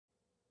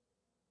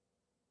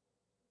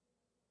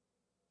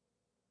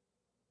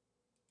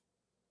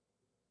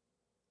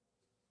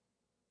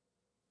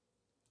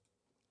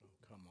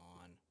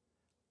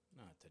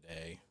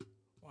today?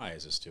 Why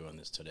is this doing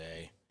this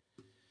today?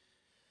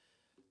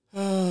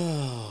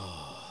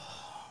 Oh.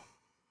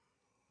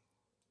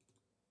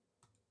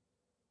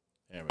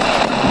 There we go.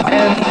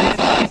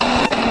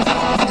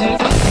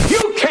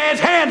 You can't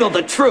handle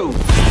the truth.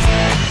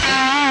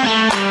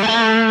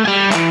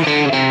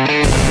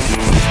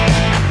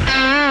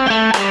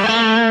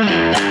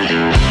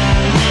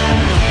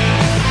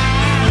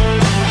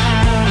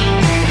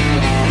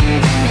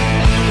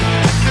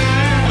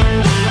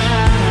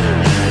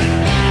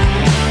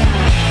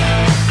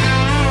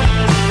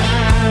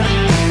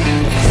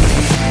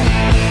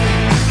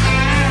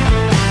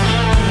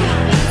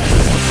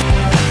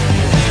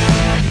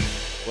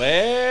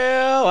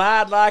 Well,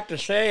 I'd like to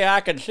say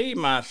I can see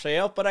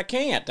myself, but I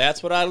can't.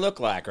 That's what I look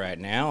like right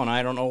now, and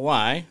I don't know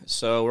why.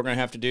 So we're going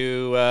to have to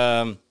do,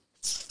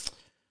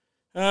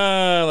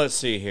 let's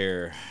see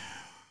here.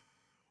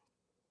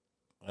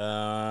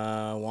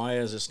 Why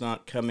is this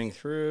not coming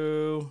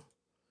through?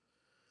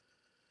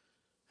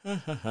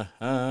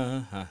 Hi,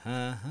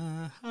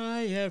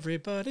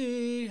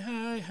 everybody.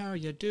 Hi, how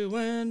you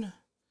doing?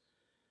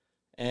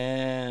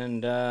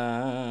 And,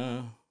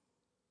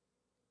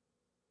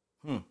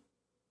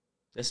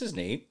 this is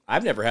neat.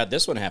 I've never had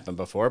this one happen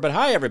before, but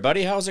hi,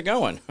 everybody. How's it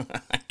going?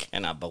 I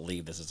cannot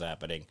believe this is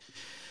happening.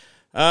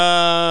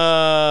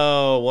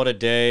 Oh, what a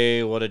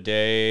day, what a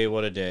day,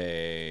 what a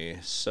day.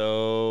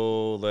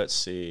 So, let's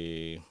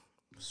see.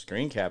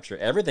 Screen capture.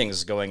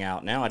 Everything's going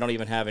out now. I don't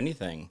even have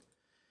anything.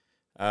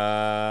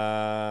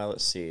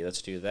 Let's see.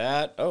 Let's do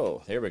that.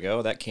 Oh, there we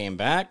go. That came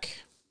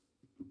back.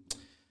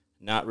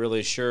 Not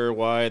really sure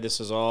why this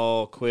is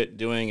all quit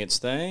doing its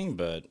thing,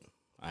 but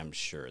I'm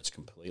sure it's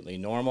completely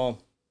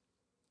normal.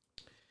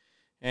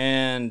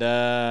 And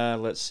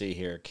let's see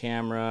here.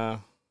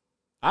 Camera.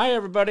 Hi,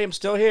 everybody. I'm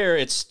still here.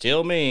 It's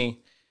still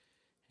me.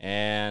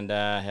 And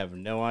I have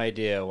no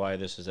idea why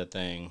this is a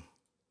thing.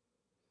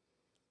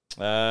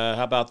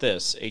 How about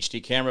this?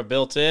 HD camera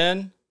built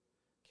in.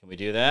 Can we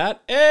do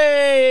that?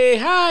 Hey,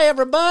 hi,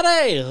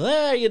 everybody.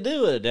 How you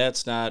doing?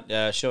 That's not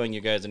showing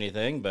you guys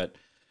anything, but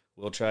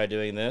we'll try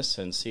doing this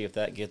and see if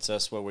that gets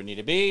us where we need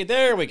to be.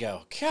 There we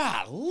go.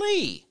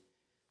 Golly.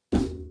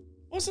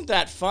 Wasn't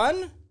that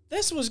fun?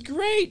 This was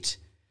great.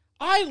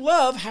 I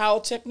love how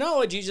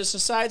technology just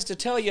decides to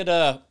tell you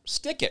to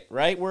stick it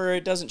right where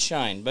it doesn't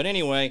shine. But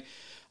anyway,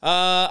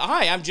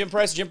 hi, I'm Jim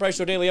Price, Jim Price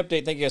Show Daily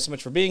Update. Thank you guys so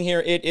much for being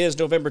here. It is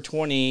November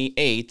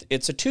 28th.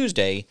 It's a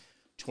Tuesday,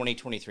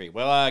 2023.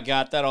 Well, I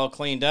got that all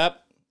cleaned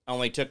up.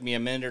 Only took me a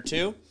minute or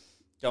two.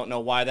 Don't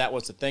know why that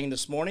was the thing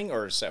this morning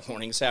or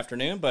this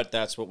afternoon, but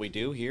that's what we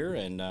do here,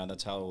 and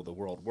that's how the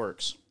world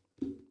works.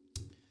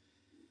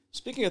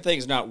 Speaking of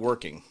things not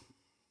working,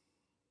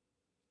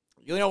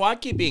 you know, I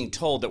keep being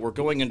told that we're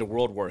going into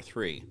World War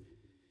III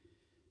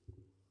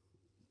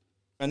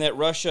and that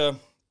Russia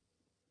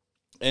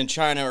and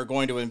China are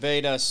going to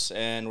invade us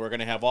and we're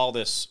going to have all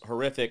this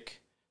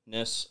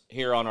horrificness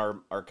here on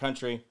our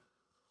country.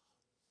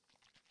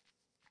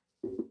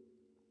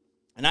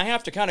 And I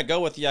have to kind of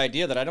go with the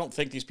idea that I don't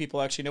think these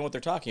people actually know what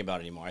they're talking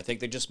about anymore. I think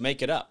they just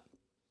make it up.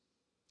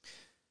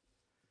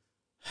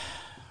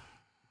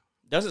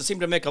 Doesn't seem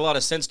to make a lot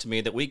of sense to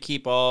me that we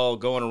keep all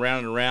going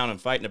around and around and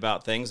fighting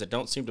about things that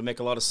don't seem to make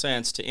a lot of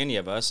sense to any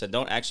of us and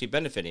don't actually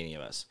benefit any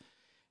of us.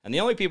 And the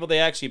only people they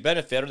actually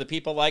benefit are the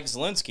people like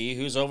Zelensky,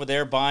 who's over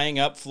there buying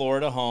up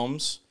Florida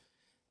homes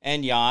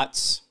and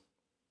yachts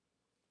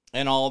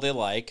and all they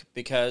like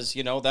because,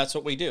 you know, that's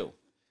what we do.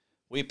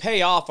 We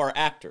pay off our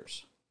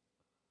actors.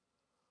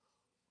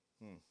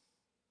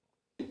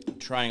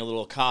 Trying a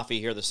little coffee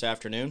here this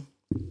afternoon.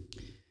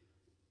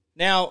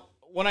 Now,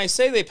 when I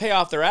say they pay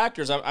off their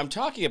actors, I'm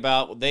talking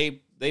about they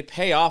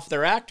pay off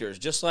their actors.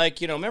 Just like,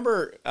 you know,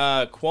 remember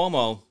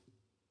Cuomo?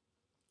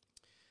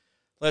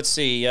 Let's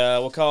see.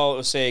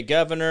 We'll say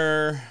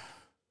Governor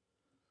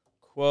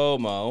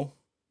Cuomo.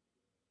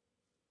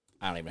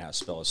 I don't even know how to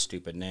spell his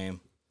stupid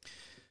name.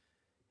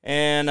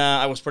 And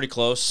I was pretty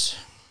close.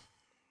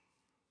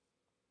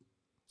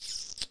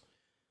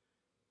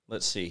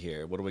 Let's see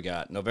here. What do we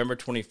got? November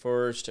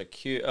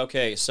 21st.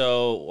 Okay,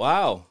 so,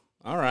 wow.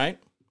 All right.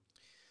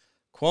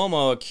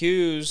 Cuomo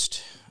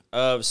accused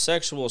of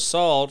sexual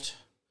assault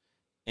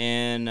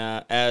and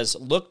as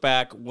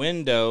look-back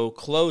window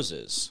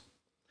closes.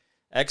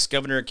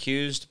 Ex-governor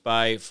accused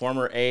by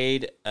former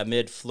aide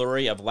amid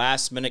flurry of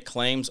last-minute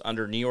claims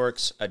under New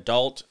York's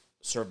Adult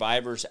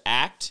Survivors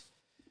Act.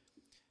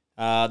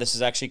 This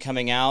is actually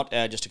coming out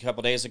just a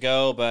couple days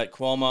ago, but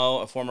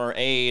Cuomo, a former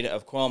aide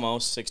of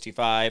Cuomo,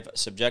 65,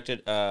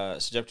 subjected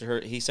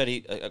her. He said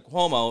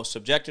Cuomo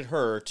subjected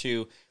her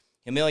to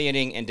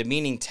humiliating and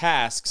demeaning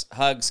tasks,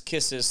 hugs,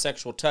 kisses,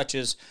 sexual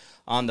touches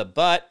on the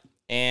butt,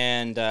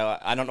 and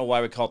I don't know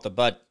why we call it the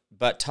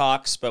butt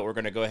talks, but we're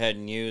going to go ahead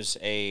and use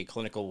a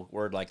clinical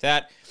word like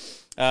that.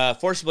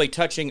 Forcibly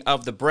touching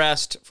of the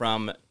breast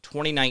from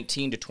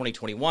 2019 to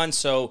 2021,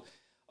 so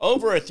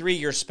over a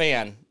 3-year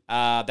span.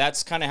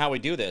 That's kind of how we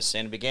do this,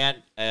 and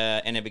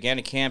it began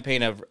a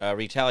campaign of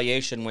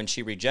retaliation when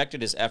she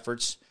rejected his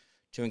efforts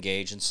to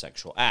engage in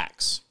sexual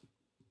acts.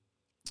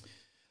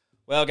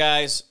 Well,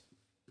 guys,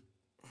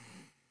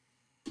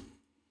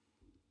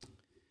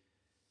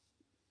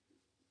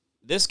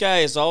 This guy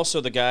is also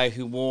the guy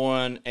who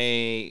won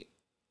a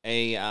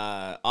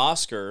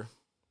Oscar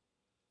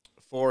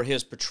for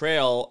his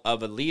portrayal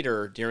of a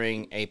leader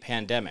during a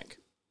pandemic.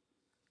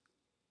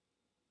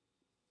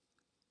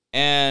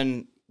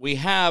 And we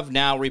have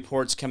now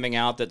reports coming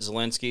out that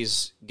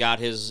Zelensky's got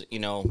his,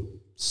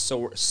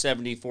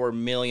 $74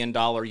 million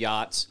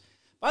yachts.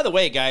 By the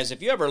way, guys,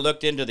 if you ever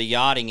looked into the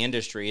yachting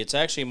industry, it's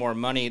actually more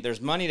money.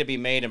 There's money to be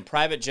made in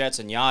private jets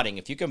and yachting.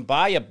 If you can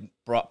buy a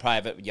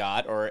private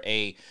yacht or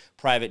a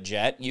private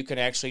jet, you can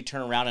actually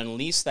turn around and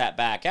lease that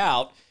back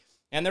out.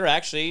 And there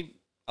actually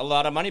a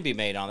lot of money to be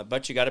made on it.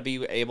 But you got to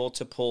be able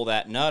to pull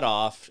that nut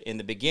off in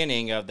the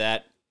beginning of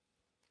that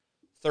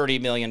 $30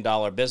 million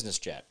business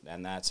jet.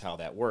 And that's how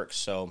that works.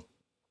 So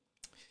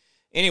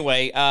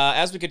anyway,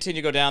 as we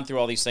continue to go down through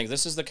all these things,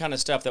 this is the kind of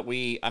stuff that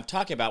I'm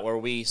talking about where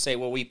we say,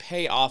 well, we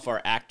pay off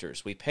our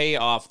actors. We pay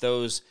off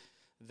those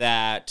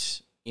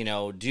that,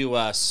 do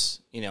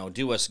us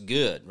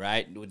good,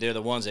 right? They're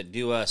the ones that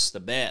do us the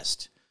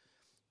best.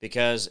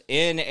 Because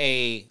in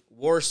a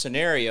war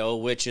scenario,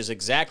 which is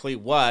exactly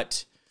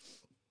what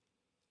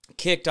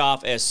kicked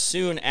off as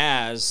soon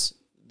as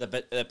the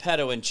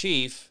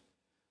pedo-in-chief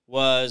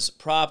was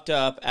propped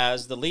up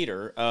as the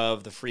leader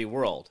of the free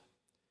world,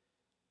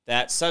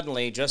 that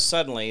just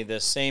suddenly,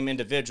 this same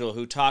individual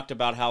who talked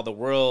about how the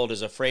world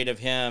is afraid of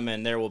him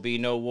and there will be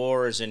no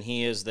wars and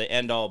he is the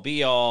end-all,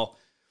 be-all,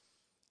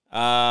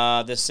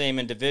 this same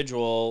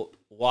individual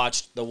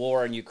watched the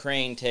war in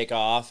Ukraine take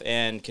off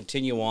and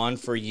continue on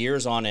for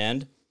years on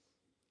end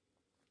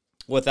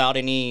without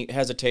any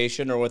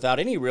hesitation or without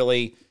any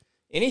really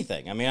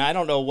anything. I mean, I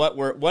don't know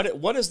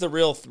what is the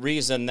real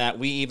reason that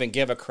we even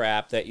give a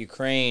crap that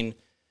Ukraine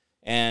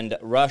and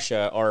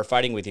Russia are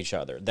fighting with each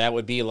other. That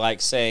would be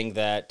like saying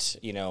that,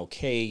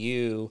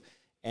 KU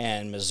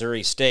and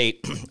Missouri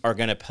State are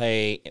going to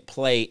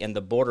play in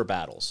the border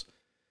battles.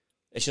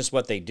 It's just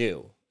what they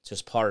do. It's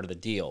just part of the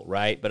deal,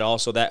 right? But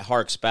also that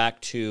harks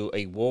back to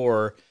a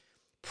war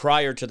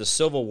prior to the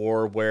Civil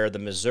War where the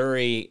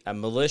Missouri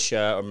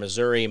militia or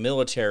Missouri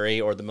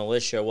military or the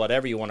militia,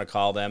 whatever you want to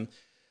call them,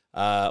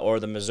 or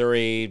the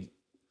Missouri,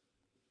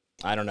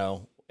 I don't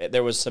know,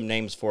 there was some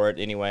names for it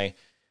anyway.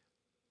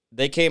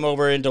 They came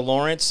over into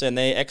Lawrence and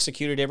they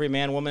executed every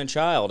man, woman, and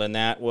child, and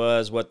that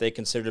was what they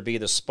considered to be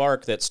the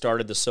spark that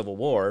started the Civil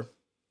War.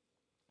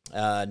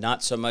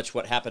 Not so much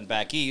what happened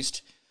back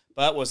east,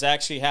 but was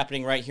actually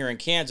happening right here in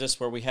Kansas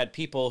where we had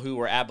people who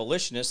were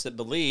abolitionists that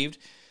believed,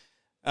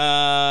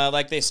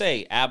 like they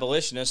say,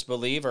 abolitionists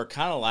believe are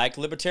kind of like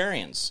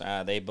libertarians.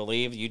 They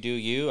believe you do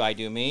you, I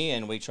do me,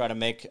 and we try to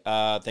make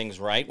things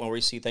right when we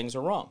see things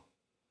are wrong.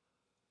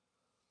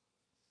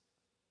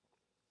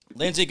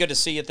 Lindsay, good to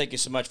see you. Thank you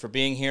so much for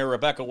being here.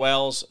 Rebecca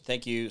Wells,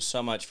 thank you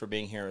so much for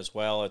being here as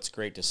well. It's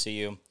great to see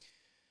you.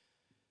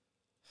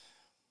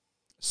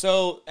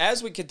 So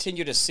as we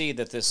continue to see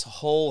that this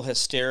whole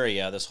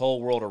hysteria, this whole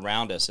world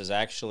around us has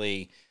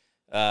actually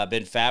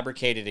been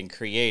fabricated and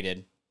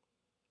created,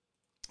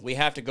 we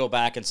have to go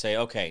back and say,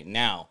 okay,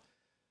 now,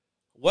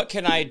 what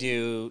can I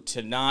do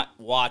to not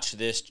watch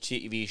this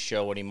TV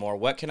show anymore?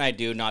 What can I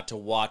do not to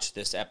watch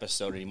this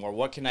episode anymore?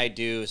 What can I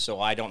do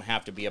so I don't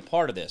have to be a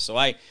part of this? So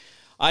I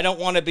don't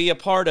want to be a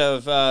part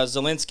of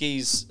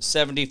Zelensky's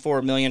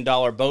 $74 million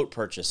boat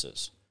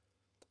purchases.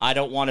 I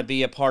don't want to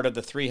be a part of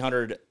the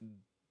 $300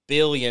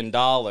 billion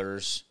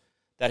that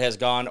has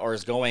gone or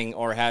is going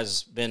or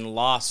has been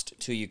lost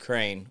to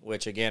Ukraine,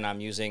 which, again, I'm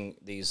using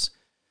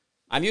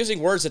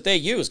words that they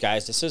use,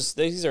 guys.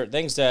 These are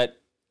things that,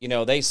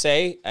 they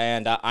say,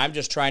 and I'm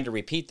just trying to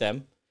repeat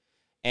them.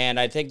 And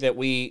I think that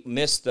we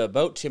miss the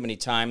boat too many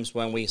times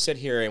when we sit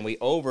here and we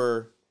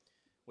overanalyze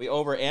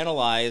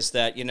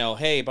that,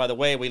 hey, by the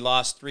way, we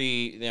lost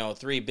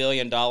 $3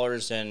 billion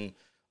and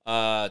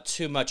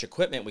too much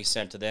equipment we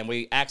sent to them.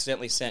 We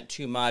accidentally sent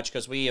too much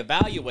because we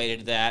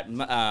evaluated that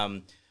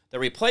the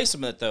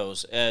replacement of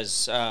those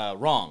as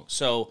wrong.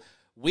 So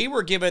we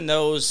were given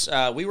those.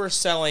 We were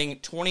selling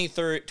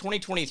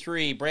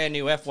 2023 brand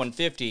new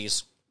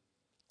F-150s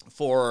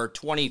for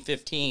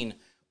 2015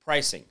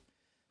 pricing.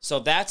 So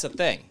that's a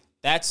thing.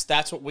 That's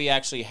what we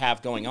actually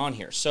have going on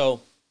here.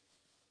 So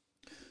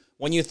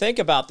when you think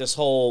about this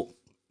whole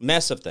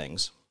mess of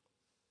things,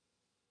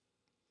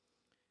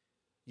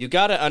 you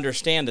got to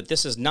understand that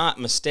this is not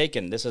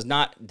mistaken. This is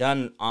not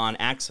done on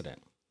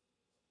accident.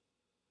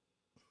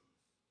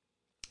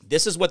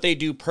 This is what they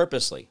do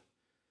purposely.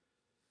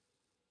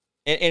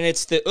 And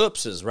it's the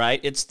oopses, right?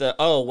 It's the,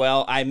 oh,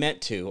 well, I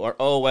meant to, or,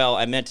 oh, well,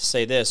 I meant to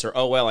say this, or,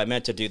 oh, well, I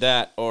meant to do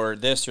that, or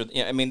this, or,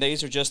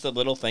 these are just the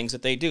little things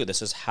that they do.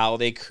 This is how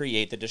they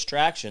create the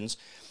distractions.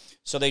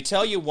 So they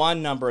tell you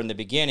one number in the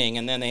beginning,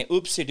 and then they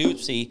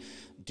oopsie-doopsie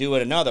do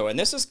it another. And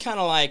this is kind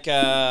of like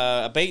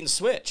a bait and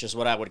switch is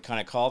what I would kind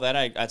of call that.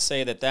 I'd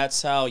say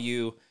that's how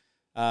you,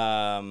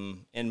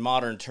 in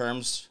modern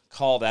terms,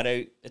 call that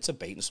it's a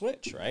bait and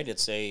switch, right?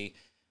 It's a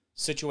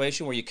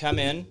situation where you come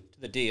in to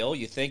the deal,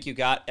 you think you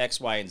got X,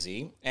 Y, and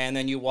Z, and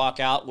then you walk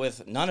out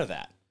with none of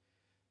that.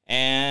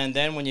 And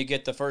then when you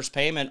get the first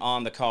payment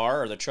on the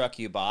car or the truck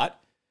you bought,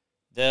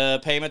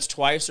 the payment's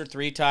twice or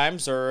three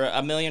times or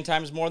a million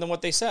times more than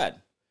what they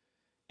said.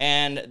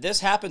 And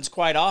this happens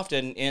quite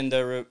often in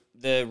the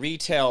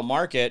retail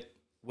market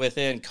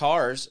within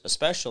cars,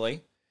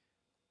 especially.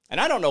 And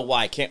I don't know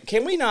why.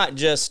 Can we not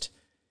just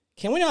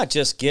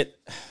get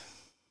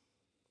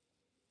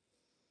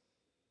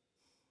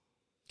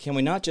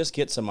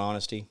some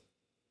honesty?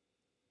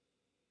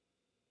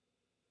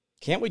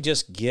 Can't we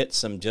just get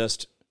some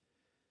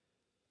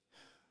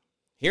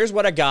here's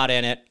what I got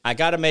in it. I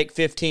got to make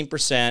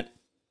 15%.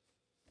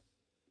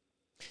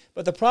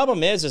 But the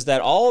problem is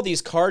that all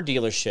these car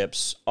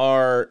dealerships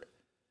are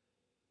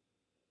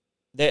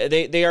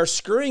they are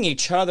screwing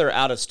each other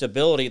out of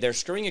stability. They're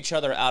screwing each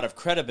other out of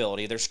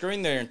credibility. They're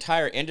screwing their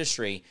entire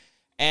industry.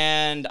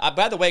 And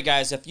by the way,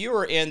 guys, if you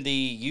are in the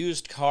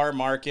used car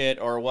market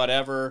or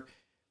whatever,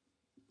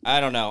 I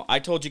don't know. I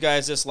told you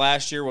guys this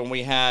last year when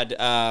we had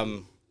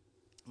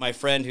my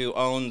friend who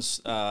owns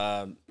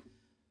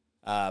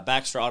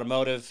Baxter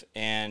Automotive,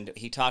 and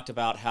he talked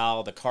about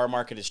how the car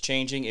market is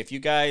changing. If you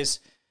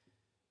guys,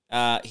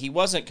 he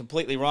wasn't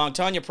completely wrong.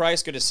 Tanya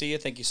Price, good to see you.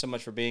 Thank you so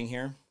much for being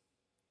here.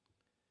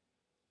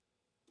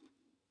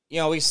 You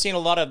know, we've seen a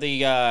lot of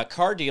the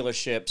car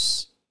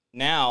dealerships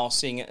now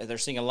they're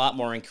seeing a lot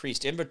more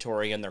increased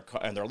inventory in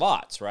their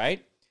lots,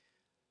 right?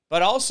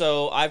 But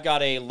also, I've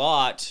got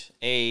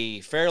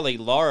a fairly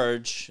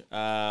large,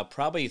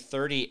 probably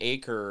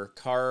 30-acre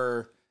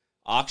car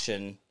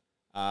auction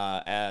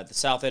at the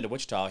south end of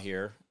Wichita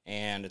here,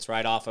 and it's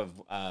right off of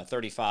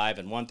 35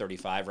 and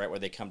 135, right where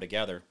they come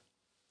together.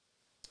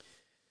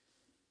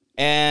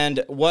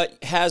 And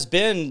what has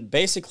been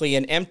basically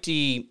an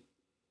empty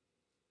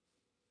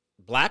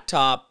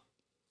blacktop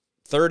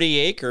 30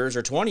 acres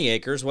or 20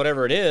 acres,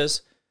 whatever it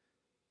is,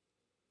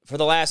 for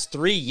the last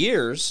 3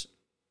 years,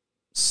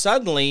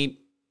 suddenly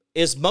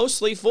is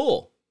mostly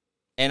full.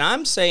 And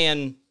I'm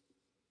saying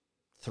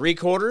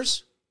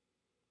 3/4.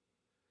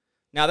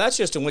 Now, that's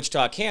just in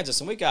Wichita, Kansas,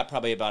 and we've got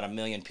probably about 1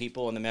 million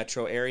people in the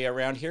metro area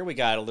around here. We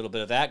got a little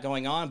bit of that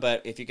going on,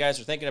 but if you guys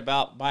are thinking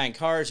about buying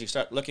cars, you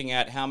start looking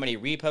at how many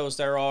repos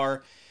there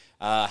are,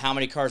 how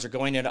many cars are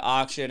going into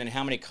auction, and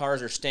how many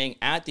cars are staying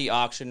at the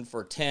auction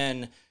for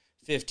 10,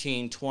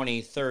 15,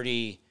 20,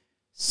 30,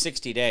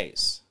 60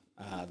 days.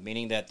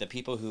 Meaning that the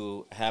people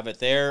who have it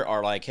there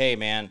are like, hey,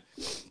 man,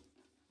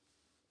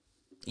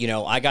 you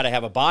know, I got to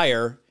have a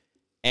buyer,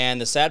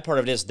 and the sad part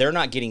of it is they're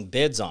not getting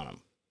bids on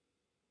them.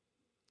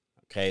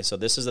 Okay, so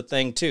this is a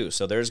thing too.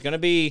 So there's going to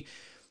be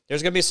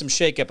some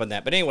shakeup on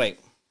that. But anyway,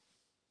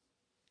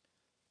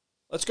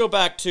 let's go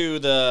back to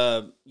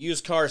the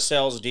used car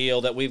sales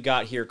deal that we've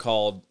got here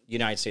called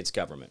United States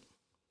government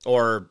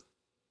or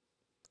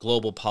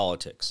global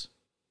politics.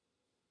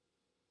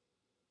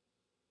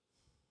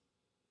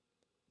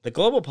 The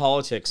global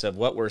politics of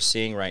what we're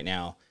seeing right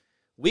now,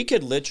 we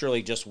could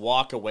literally just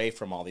walk away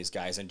from all these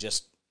guys and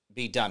just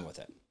be done with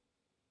it.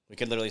 We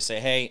could literally say,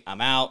 hey,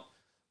 I'm out.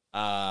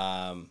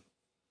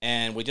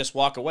 And we just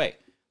walk away.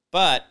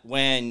 But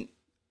when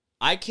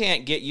I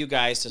can't get you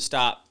guys to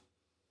stop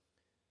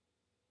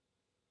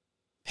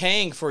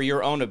paying for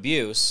your own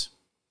abuse,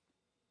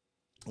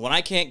 when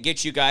I can't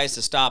get you guys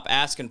to stop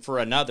asking for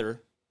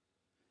another,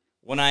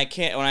 when I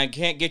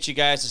can't get you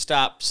guys to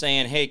stop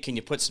saying, hey, can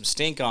you put some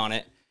stink on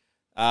it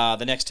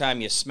the next time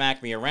you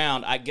smack me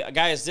around,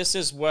 guys, this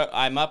is what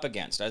I'm up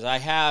against. As I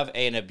have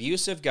an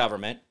abusive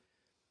government,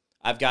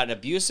 I've got an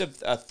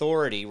abusive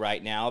authority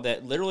right now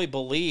that literally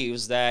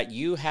believes that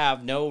you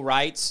have no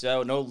rights,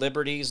 no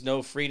liberties,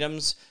 no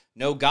freedoms,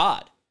 no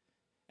God.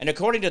 And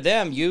according to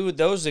them,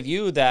 those of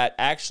you that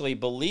actually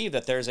believe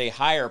that there's a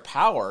higher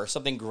power,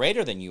 something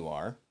greater than you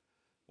are,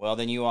 well,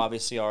 then you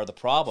obviously are the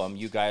problem.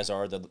 You guys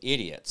are the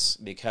idiots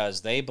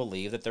because they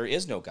believe that there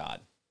is no God.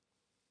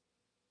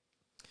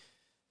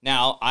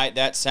 Now,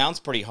 that sounds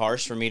pretty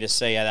harsh for me to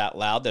say that out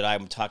loud, that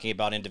I'm talking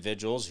about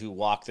individuals who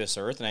walk this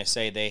earth, and I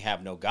say they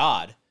have no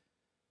God.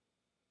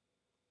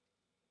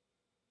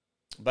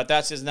 But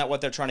isn't that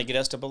what they're trying to get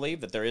us to believe?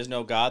 That there is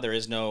no God, there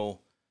is no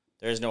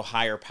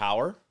higher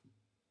power?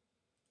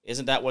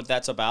 Isn't that what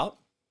that's about?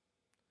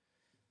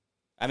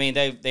 I mean,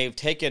 they've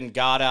taken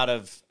God out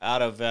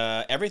of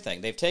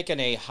everything. They've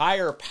taken a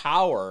higher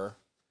power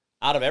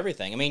out of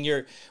everything. I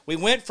mean, we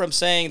went from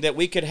saying that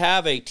we could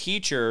have a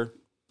teacher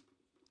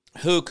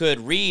who could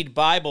read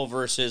Bible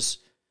verses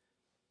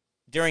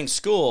during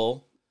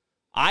school.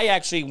 I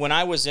actually, when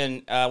I was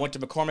went to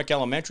McCormick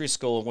Elementary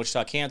School in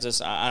Wichita,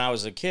 Kansas, and I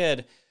was a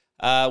kid,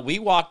 we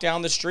walked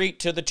down the street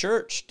to the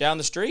church down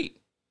the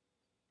street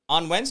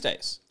on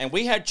Wednesdays, and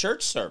we had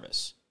church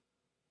service.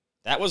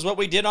 That was what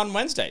we did on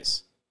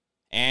Wednesdays.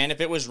 And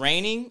if it was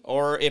raining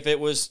or if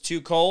it was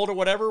too cold or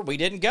whatever, we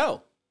didn't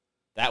go.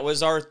 That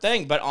was our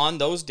thing. But on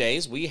those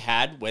days, we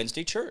had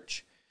Wednesday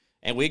church.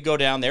 And we'd go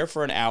down there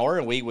for an hour,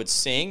 and we would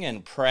sing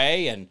and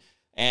pray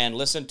and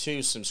listen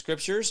to some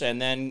scriptures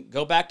and then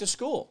go back to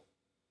school.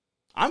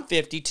 I'm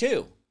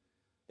 52.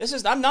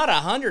 I'm not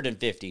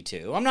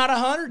 152. I'm not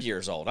 100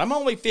 years old. I'm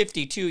only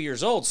 52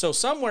 years old. So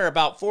somewhere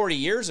about 40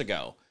 years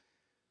ago,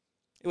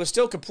 it was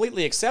still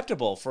completely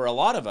acceptable for a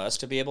lot of us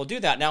to be able to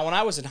do that. Now, when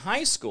I was in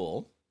high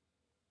school,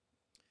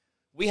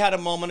 we had a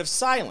moment of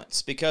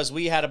silence because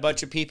we had a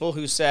bunch of people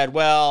who said,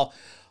 well,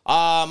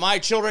 my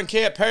children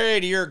can't pray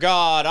to your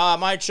God.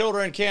 My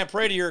children can't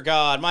pray to your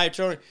God. My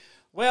children.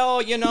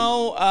 Well,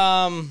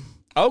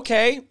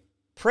 okay,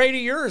 pray to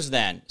yours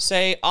then.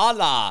 Say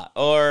Allah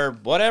or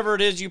whatever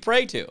it is you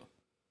pray to.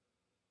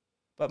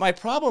 But my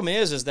problem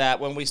is that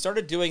when we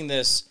started doing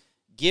this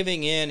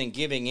giving in and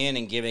giving in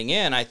and giving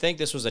in, I think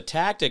this was a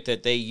tactic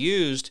that they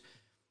used.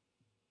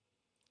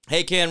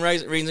 Hey, Ken,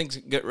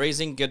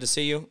 Rising, good to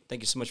see you.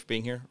 Thank you so much for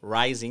being here.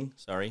 Rising,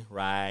 sorry,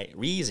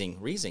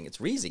 Rising, it's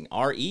Rising,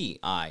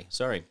 R-E-I.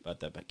 Sorry about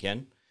that, but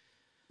Ken.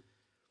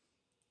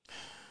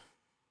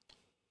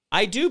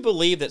 I do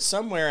believe that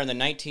somewhere in the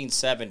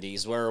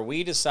 1970s where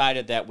we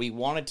decided that we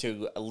wanted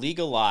to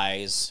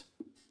legalize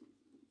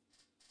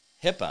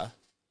HIPAA.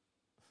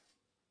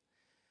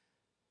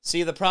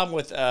 See, the problem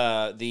with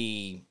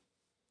the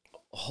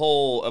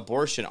whole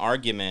abortion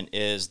argument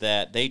is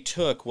that they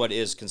took what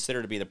is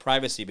considered to be the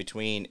privacy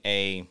between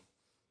a...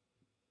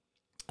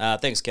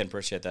 thanks, Ken,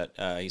 appreciate that.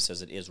 He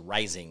says it is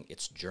Rising.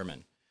 It's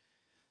German.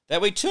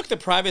 That we took the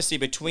privacy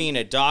between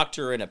a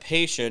doctor and a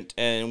patient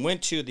and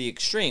went to the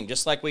extreme,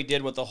 just like we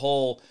did with the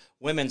whole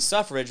women's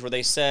suffrage, where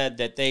they said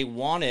that they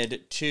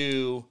wanted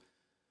to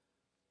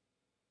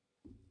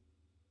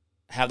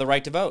have the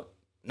right to vote.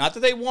 Not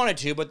that they wanted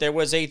to, but there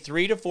was a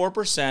 3 to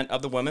 4%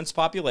 of the women's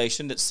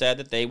population that said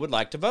that they would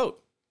like to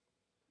vote.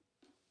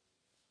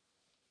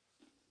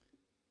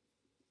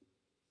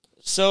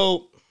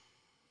 So,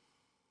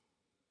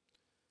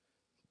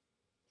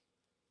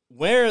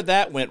 where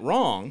that went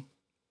wrong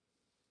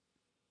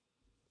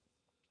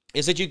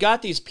is that you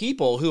got these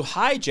people who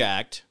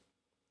hijacked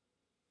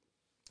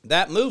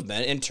that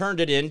movement and turned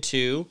it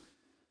into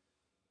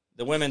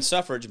the women's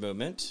suffrage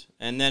movement,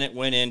 and then it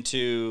went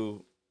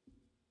into,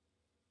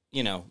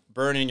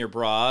 burning your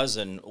bras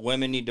and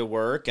women need to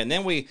work. And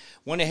then we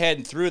went ahead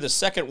and threw the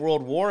Second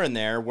World War in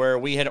there, where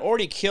we had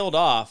already killed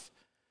off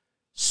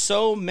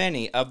so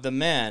many of the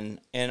men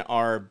and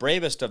our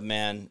bravest of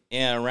men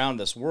around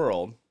this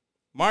world.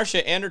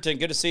 Marcia Anderton,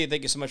 good to see you.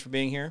 Thank you so much for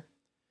being here.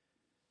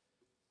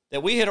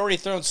 That we had already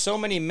thrown so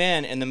many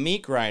men in the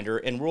meat grinder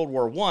in World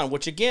War I,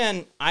 which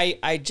again,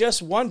 I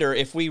just wonder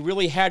if we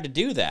really had to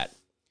do that.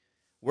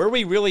 Were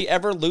we really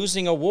ever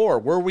losing a war?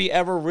 Were we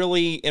ever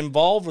really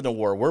involved in a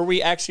war? Were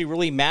we actually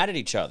really mad at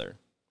each other?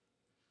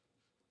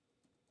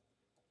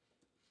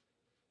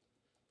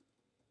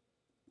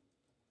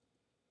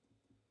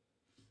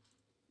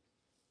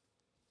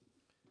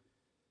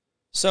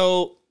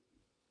 So,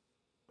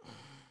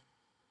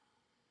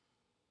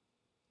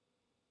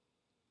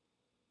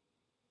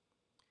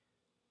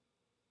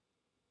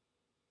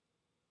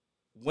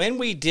 when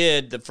we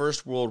did the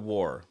First World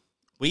War,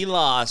 we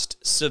lost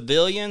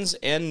civilians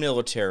and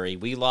military.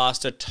 We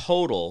lost a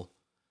total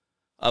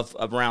of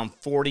around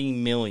 40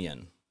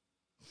 million.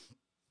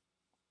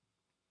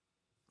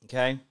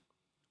 Okay?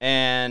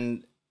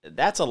 And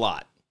that's a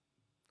lot.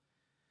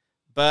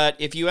 But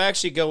if you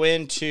actually go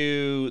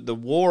into the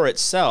war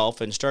itself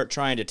and start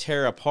trying to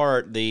tear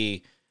apart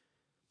the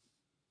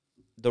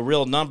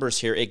real numbers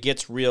here, it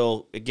gets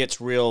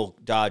real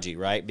dodgy,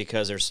 right?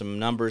 Because there's some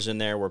numbers in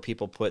there where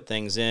people put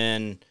things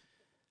in.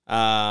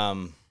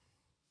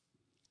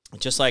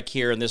 Just like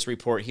here in this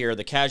report here,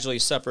 the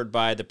casualties suffered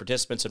by the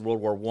participants in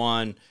World War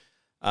I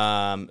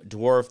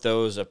dwarf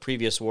those of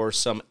previous wars.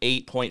 Some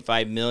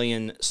 8.5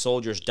 million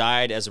soldiers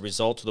died as a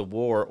result of the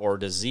war or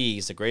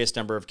disease. The greatest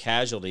number of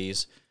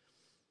casualties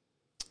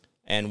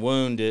and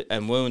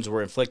wounds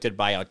were inflicted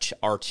by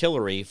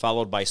artillery,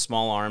 followed by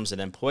small arms,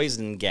 and then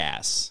poison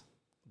gas.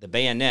 The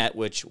bayonet,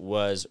 which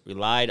was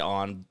relied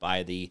on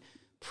by the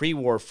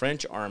pre-war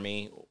French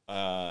army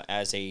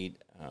as a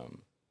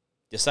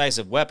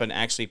decisive weapon,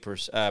 actually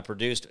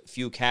produced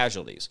few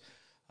casualties.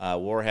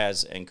 War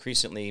has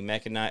increasingly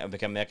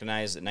become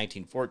mechanized in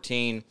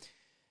 1914.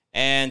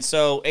 And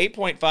so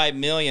 8.5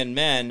 million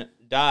men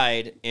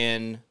died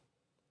in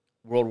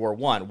World War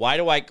I.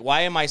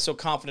 Why am I so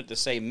confident to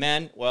say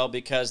men? Well,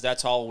 because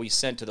that's all we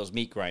sent to those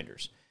meat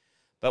grinders.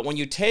 But when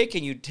you take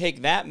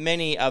that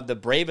many of the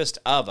bravest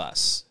of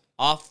us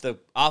off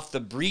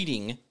the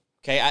breeding,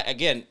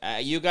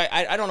 okay, you guys,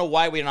 I don't know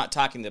why we're not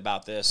talking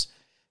about this.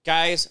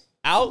 Guys,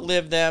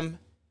 outlive them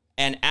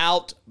and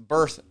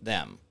outbirth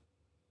them,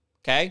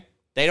 okay?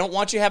 They don't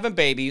want you having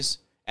babies,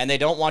 and they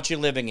don't want you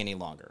living any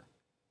longer.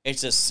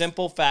 It's as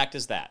simple fact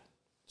as that.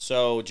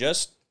 So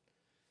just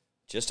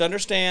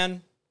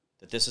understand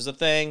that this is a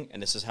thing,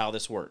 and this is how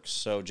this works.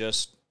 So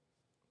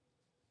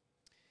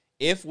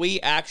if we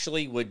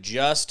actually would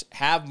just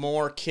have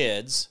more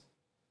kids,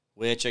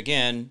 which,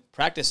 again,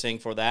 practicing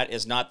for that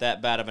is not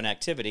that bad of an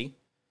activity,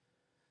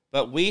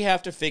 but we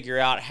have to figure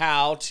out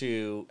how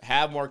to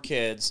have more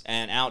kids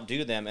and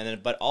outdo them.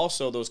 But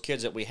also those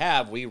kids that we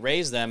have, we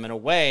raise them in a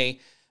way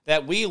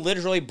that we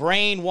literally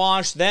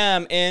brainwash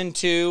them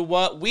into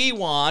what we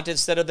want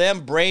instead of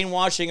them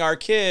brainwashing our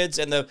kids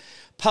in the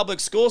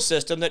public school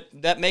system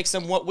that makes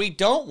them what we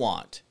don't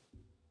want.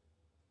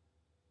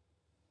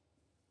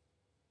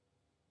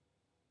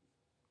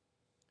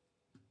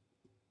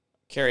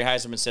 Carrie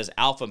Heiserman says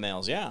alpha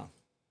males, yeah.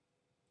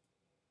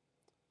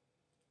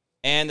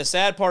 And the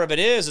sad part of it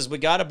is we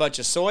got a bunch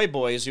of soy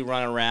boys who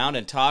run around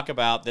and talk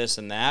about this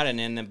and that and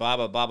then blah,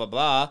 blah, blah, blah,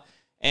 blah.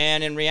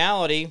 And in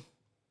reality,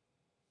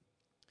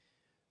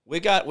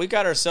 we got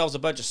ourselves a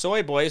bunch of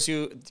soy boys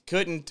who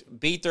couldn't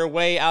beat their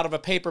way out of a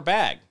paper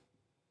bag.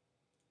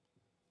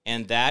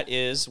 And that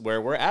is where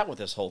we're at with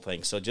this whole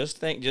thing. So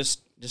just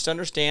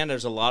understand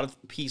there's a lot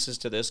of pieces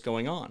to this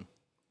going on.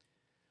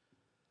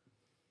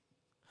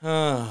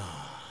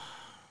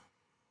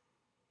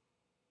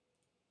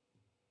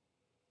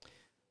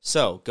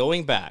 So,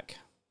 going back,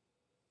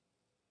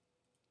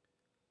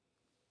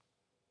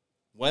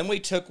 when we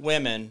took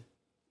women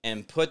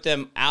and put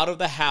them out of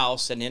the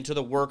house and into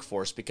the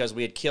workforce because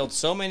we had killed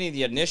so many of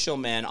the initial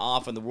men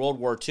off in the World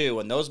War II,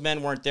 and those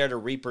men weren't there to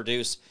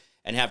reproduce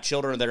and have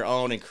children of their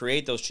own and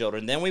create those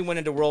children. Then we went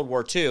into World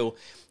War II,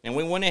 and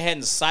we went ahead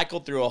and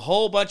cycled through a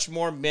whole bunch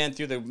more men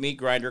through the meat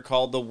grinder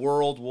called the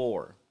World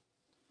War.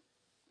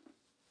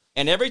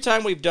 And every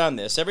time we've done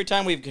this, every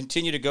time we've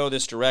continued to go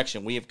this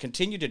direction, we have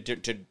continued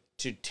to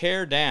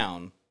tear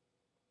down.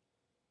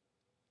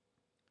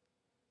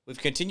 We've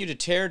continued to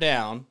tear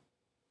down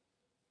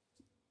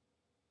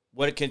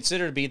what it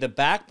considered to be the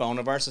backbone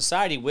of our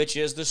society, which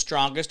is the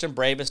strongest and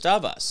bravest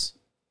of us.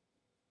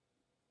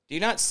 Do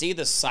you not see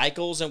the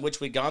cycles in which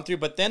we've gone through?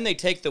 But then they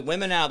take the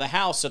women out of the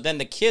house, so then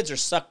the kids are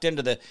sucked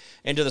into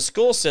the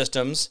school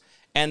systems,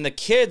 and the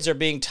kids are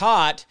being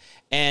taught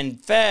and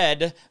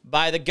fed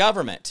by the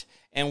government.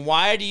 And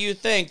why do you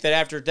think that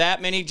after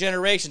that many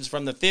generations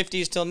from the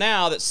 50s till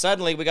now that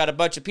suddenly we got a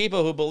bunch of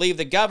people who believe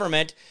the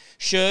government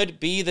should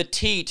be the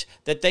teat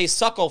that they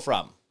suckle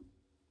from?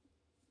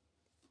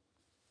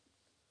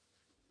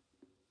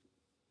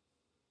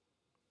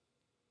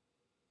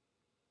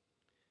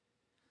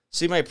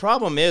 See, my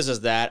problem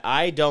is that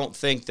I don't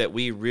think that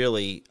we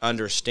really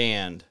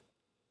understand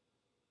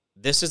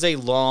this is a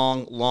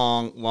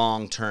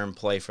long-term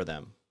play for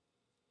them.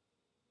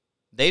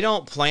 They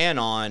don't plan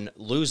on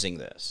losing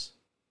this.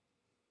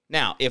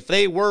 Now, if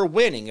they were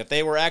winning, if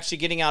they were actually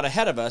getting out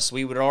ahead of us,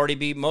 we would already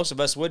be, most of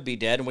us would be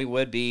dead, and we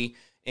would be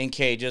in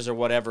cages or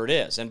whatever it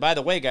is. And by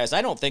the way, guys,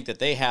 I don't think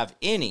they have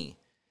any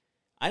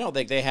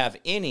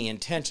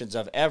intentions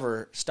of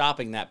ever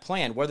stopping that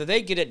plan. Whether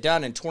they get it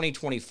done in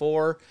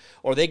 2024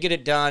 or they get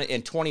it done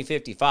in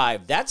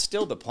 2055, that's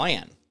still the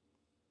plan.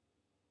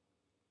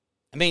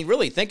 I mean,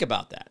 really think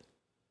about that.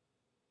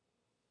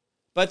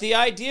 But the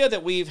idea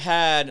that we've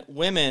had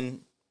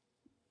women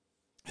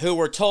who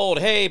were told,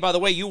 hey, by the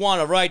way, you want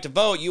a right to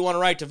vote, you want a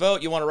right to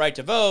vote, you want a right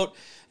to vote,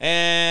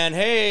 and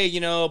hey,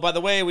 by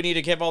the way, we need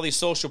to have all these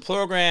social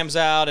programs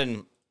out,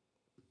 and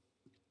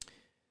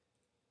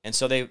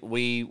so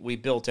we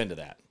built into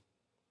that.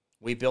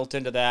 We built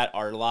into that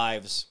our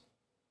lives.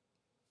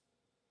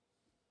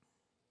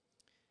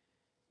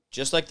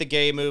 Just like the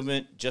gay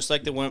movement, just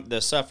like the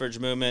suffrage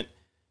movement,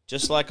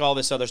 just like all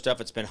this other stuff,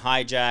 it's been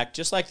hijacked,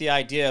 just like the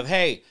idea of,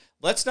 hey,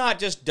 let's not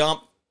just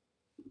dump,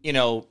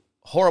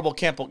 horrible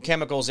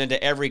chemicals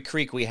into every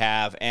creek we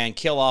have and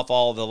kill off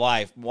all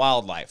the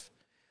wildlife.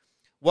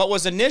 What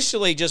was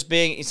initially just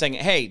saying,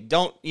 hey,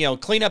 don't,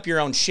 clean up your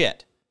own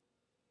shit.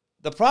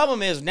 The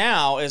problem is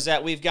now is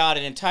that we've got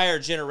an entire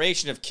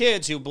generation of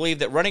kids who believe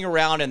that running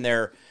around in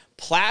their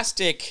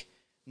plastic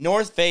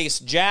North Face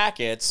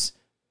jackets,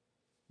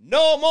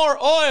 no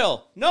more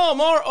oil, no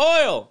more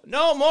oil,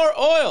 no more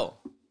oil.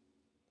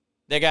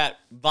 They got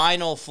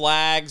vinyl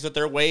flags that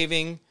they're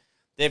waving.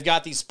 They've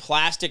got these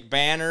plastic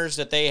banners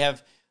that they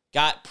have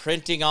got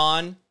printing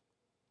on.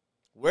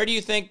 Where do you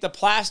think the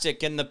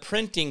plastic and the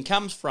printing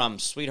comes from,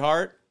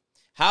 sweetheart?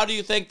 How do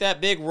you think that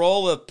big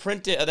roll of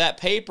that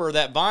paper,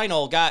 that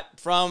vinyl, got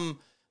from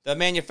the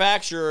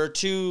manufacturer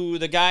to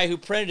the guy who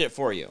printed it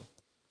for you?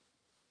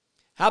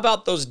 How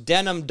about those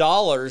denim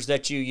dollars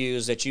that you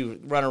use, that you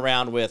run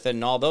around with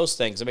and all those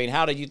things? I mean,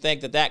 how do you think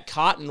that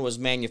cotton was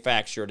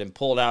manufactured and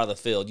pulled out of the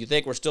field? You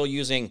think we're still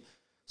using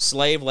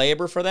slave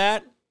labor for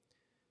that?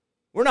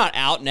 We're not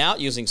out and out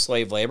using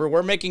slave labor.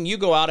 We're making you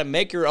go out and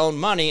make your own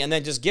money and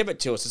then just give it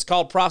to us. It's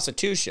called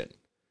prostitution.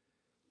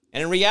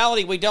 And in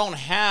reality, we don't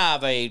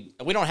have a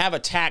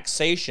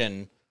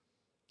taxation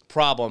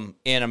problem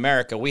in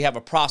America. We have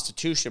a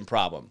prostitution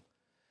problem.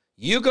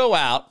 You go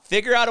out,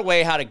 figure out a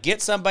way how to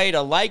get somebody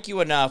to like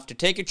you enough to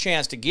take a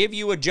chance to give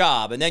you a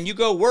job, and then you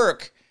go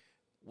work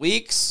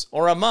weeks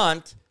or a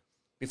month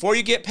before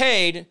you get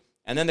paid,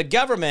 and then the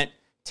government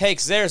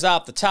takes theirs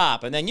off the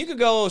top, and then you can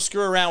go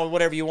screw around with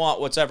whatever you want,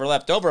 what's ever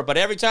left over. But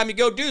every time you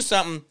go do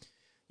something,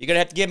 you're going to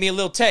have to give me a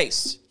little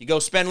taste. You go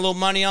spend a little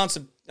money on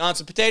some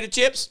potato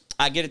chips,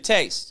 I get a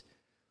taste.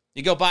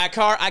 You go buy a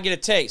car, I get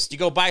a taste. You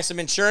go buy some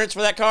insurance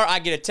for that car, I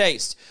get a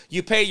taste.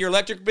 You pay your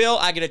electric bill,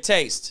 I get a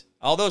taste.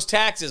 All those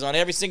taxes on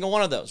every single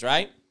one of those,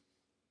 right?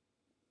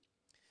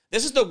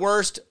 This is the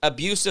worst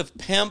abusive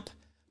pimp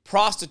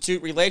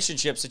prostitute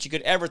relationships that you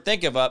could ever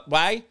think of.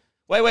 Why?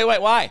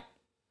 Why?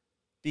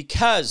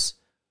 Because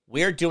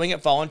we're doing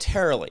it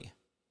voluntarily.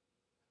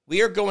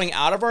 We are going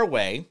out of our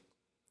way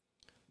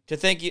to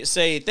thank you,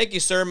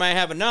 sir, may I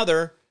have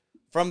another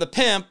from the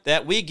pimp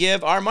that we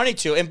give our money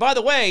to. And by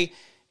the way,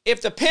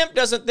 if the pimp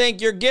doesn't think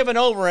you're giving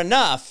over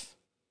enough,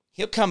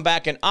 He'll come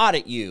back and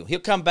audit you.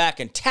 He'll come back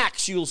and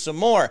tax you some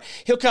more.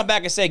 He'll come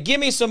back and say, give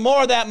me some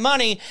more of that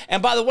money.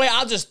 And by the way,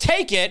 I'll just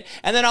take it,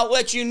 and then I'll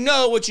let you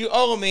know what you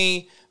owe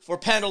me for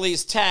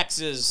penalties,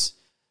 taxes,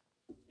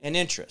 and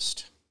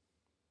interest.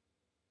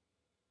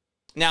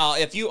 Now,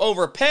 if you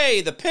overpay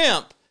the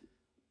pimp,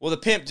 well, the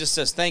pimp just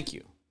says thank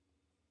you.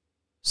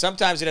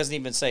 Sometimes he doesn't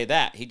even say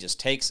that. He just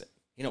takes it.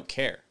 He don't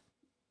care.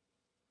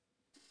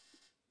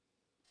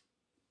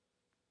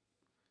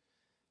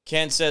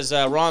 Ken says,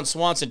 Ron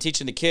Swanson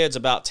teaching the kids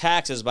about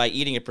taxes by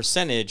eating a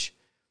percentage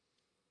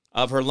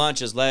of her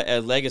lunch as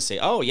legacy.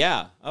 Oh,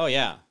 yeah. Oh,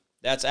 yeah.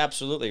 That's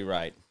absolutely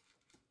right.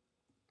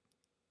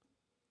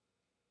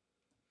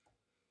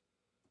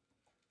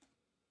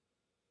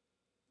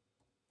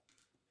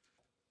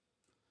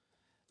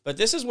 But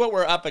this is what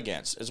we're up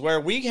against, is where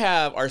we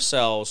have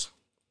ourselves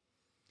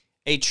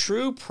a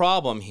true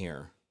problem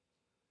here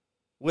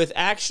with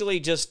actually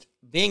just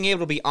being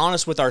able to be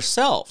honest with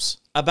ourselves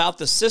about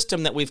the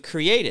system that we've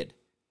created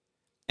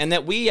and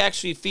that we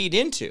actually feed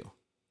into.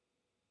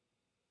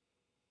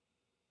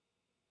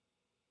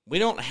 We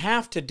don't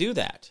have to do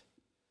that.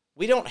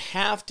 We don't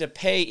have to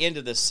pay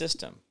into the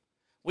system.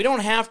 We don't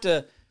have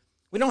to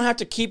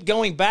keep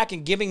going back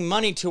and giving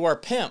money to our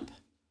pimp.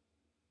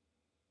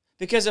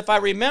 Because if I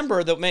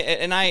remember,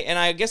 and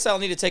I guess I'll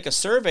need to take a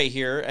survey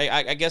here.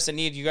 I guess I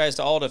need you guys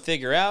to all to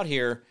figure out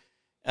here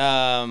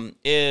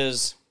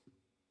is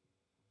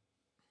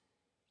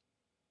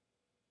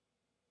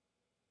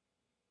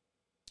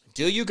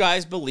do you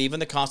guys believe in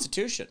the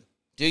Constitution?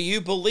 Do you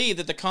believe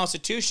that the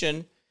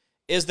Constitution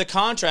is the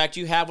contract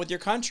you have with your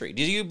country?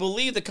 Do you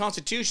believe the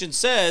Constitution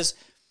says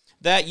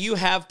that you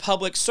have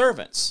public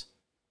servants?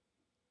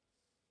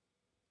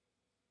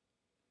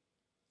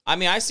 I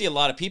mean, I see a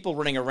lot of people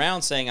running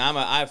around saying,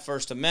 I have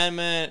First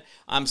Amendment,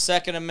 I'm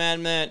Second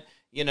Amendment,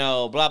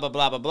 blah, blah,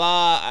 blah, blah,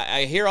 blah.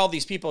 I hear all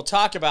these people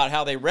talk about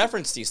how they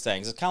reference these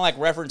things. It's kind of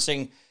like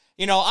referencing,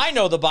 I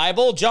know the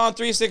Bible, John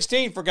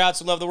 3:16, for God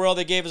so loved the world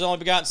that gave his only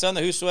begotten Son,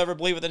 that whosoever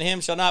believeth in him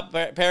shall not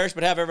perish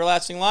but have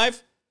everlasting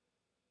life.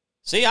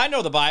 See, I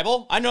know the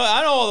Bible. I know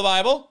all the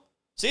Bible.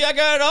 See, I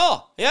got it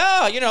all.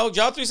 Yeah,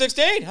 John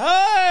 3:16.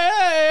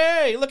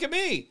 Hey, look at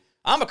me.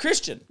 I'm a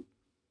Christian.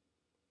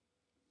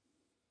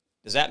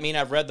 Does that mean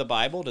I've read the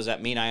Bible? Does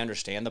that mean I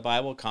understand the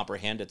Bible,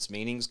 comprehend its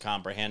meanings,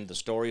 comprehend the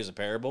stories, the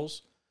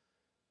parables?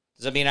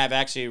 Does that mean I've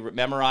actually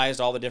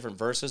memorized all the different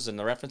verses and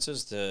the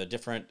references to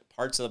different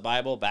parts of the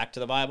Bible, back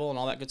to the Bible, and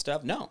all that good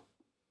stuff? No.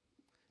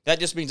 That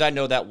just means I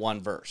know that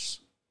one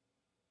verse.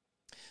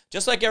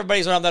 Just like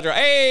everybody's around that,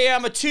 hey,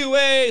 I'm a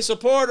 2A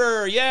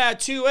supporter. Yeah,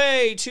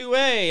 2A,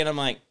 2A. And I'm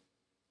like,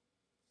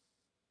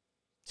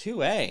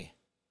 2A?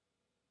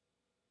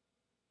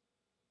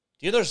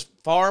 Do you know there's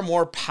far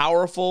more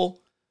powerful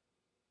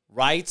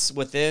rights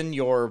within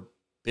your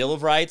Bill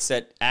of Rights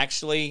that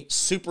actually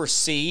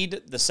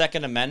supersede the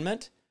Second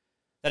Amendment,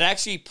 that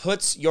actually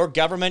puts your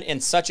government in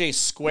such a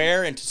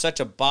square, into such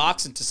a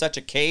box, into such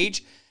a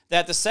cage,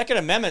 that the Second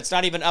Amendment's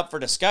not even up for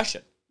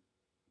discussion?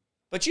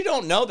 But you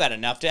don't know that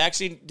enough to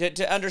actually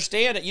to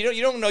understand it.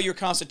 You don't know your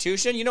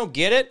Constitution. You don't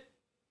get it,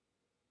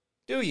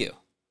 do you?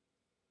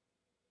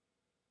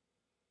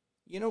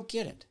 You don't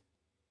get it.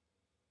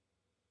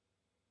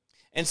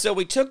 And so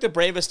we took the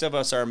bravest of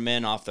us, our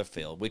men, off the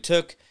field. We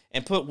took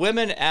and put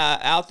women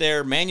out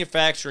there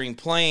manufacturing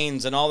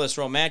planes and all this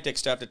romantic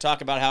stuff to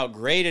talk about how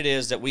great it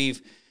is that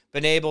we've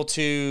been able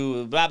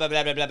to blah, blah,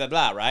 blah, blah, blah, blah,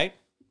 blah, right?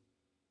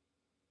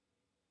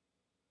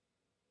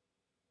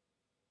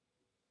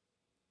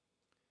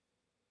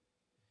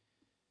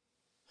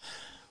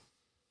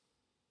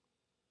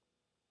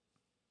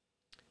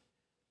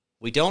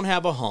 We don't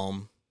have a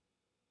home.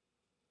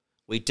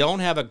 We don't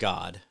have a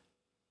God.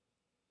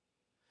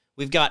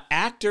 We've got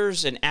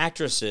actors and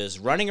actresses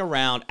running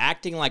around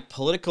acting like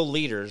political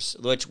leaders,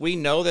 which we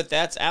know that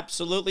that's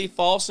absolutely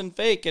false and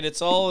fake, and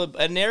it's all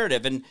a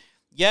narrative. And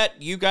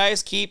yet you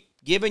guys keep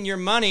giving your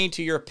money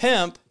to your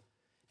pimp,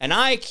 and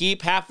I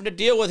keep having to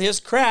deal with his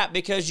crap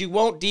because you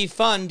won't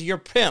defund your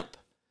pimp.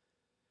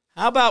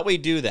 How about we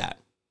do that?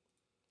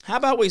 How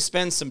about we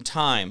spend some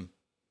time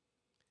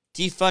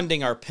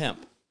defunding our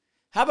pimp?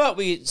 How about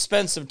we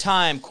spend some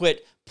time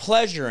quit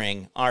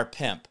pleasuring our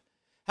pimp?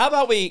 How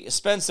about we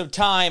spend some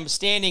time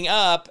standing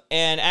up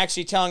and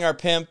actually telling our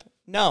pimp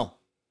no?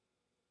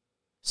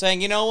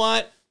 Saying, you know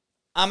what?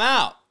 I'm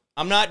out.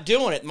 I'm not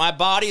doing it. My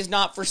body is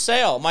not for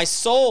sale. My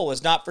soul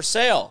is not for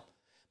sale.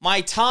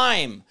 My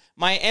time,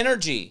 my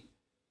energy,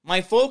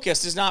 my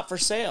focus is not for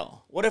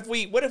sale. What if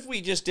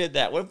we just did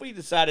that? What if we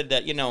decided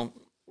that,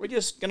 we're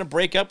just going to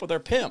break up with our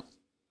pimp?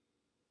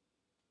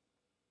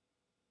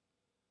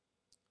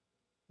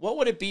 What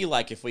would it be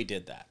like if we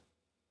did that?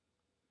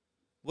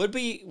 Would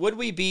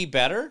we be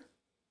better?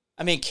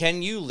 I mean,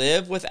 can you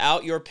live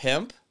without your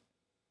pimp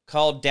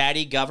called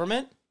Daddy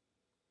Government?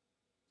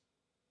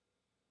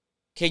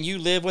 Can you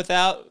live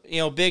without,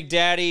 Big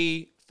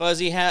Daddy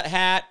Fuzzy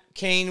Hat,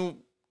 cane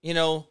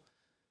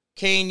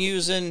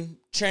using,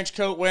 trench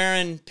coat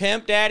wearing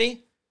pimp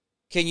daddy?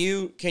 Can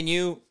you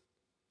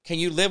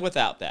live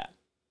without that?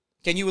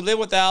 Can you live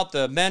without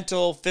the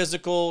mental,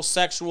 physical,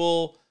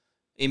 sexual,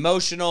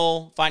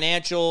 emotional,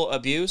 financial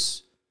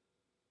abuse?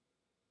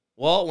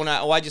 Well,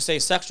 why'd you say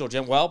sexual,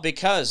 Jim? Well,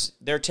 because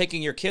they're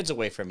taking your kids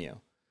away from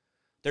you.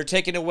 They're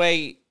taking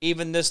away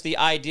even the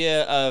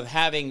idea of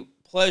having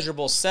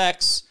pleasurable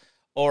sex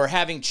or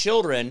having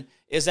children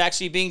is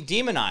actually being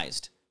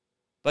demonized.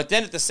 But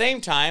then at the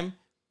same time,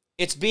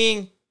 it's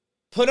being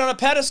put on a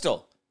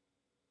pedestal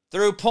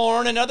through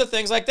porn and other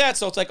things like that.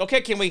 So it's like,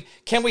 okay, can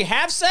we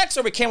have sex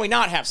or can we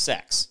not have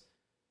sex?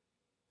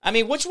 I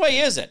mean, which way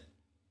is it?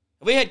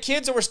 We had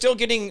kids that were still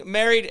getting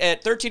married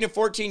at 13 and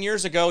 14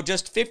 years ago,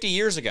 just 50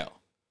 years ago.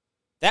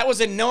 That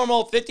was a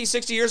normal 50,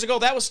 60 years ago.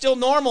 That was still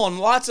normal in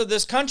lots of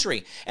this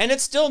country. And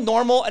it's still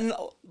normal in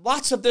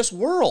lots of this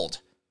world.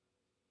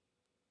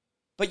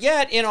 But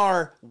yet, in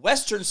our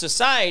Western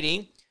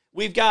society,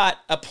 we've got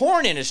a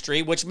porn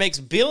industry which makes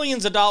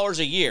billions of dollars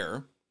a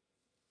year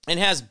and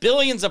has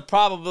billions of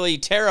probably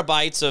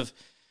terabytes of,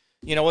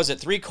 was it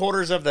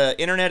 3/4 of the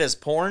internet is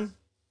porn?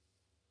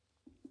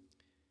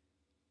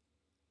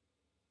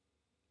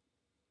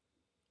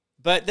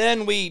 But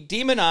then we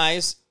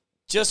demonize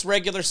just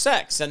regular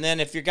sex. And then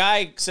if your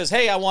guy says,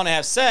 hey, I want to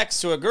have sex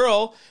to a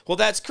girl, well,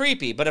 that's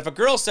creepy. But if a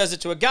girl says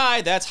it to a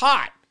guy, that's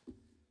hot.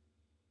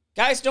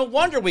 Guys, no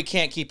wonder we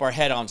can't keep our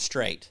head on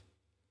straight.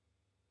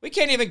 We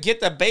can't even get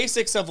the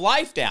basics of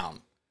life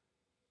down.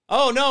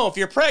 Oh, no, if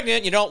you're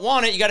pregnant, you don't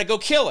want it, you got to go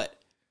kill it.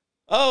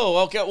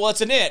 Oh, okay, well,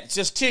 it's an it. It's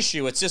just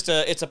tissue. It's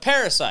a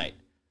parasite.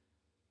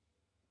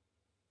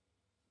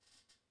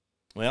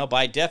 Well,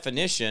 by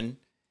definition,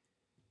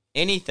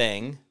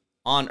 anything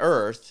on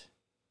earth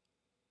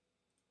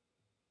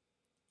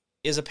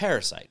is a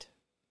parasite.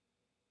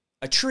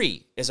 A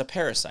tree is a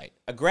parasite.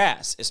 A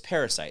grass is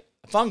parasite.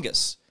 A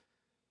fungus,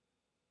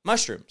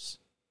 mushrooms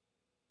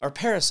are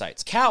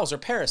parasites. Cows are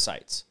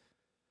parasites.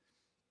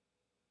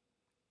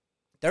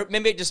 They're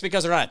maybe just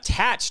because they're not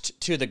attached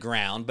to the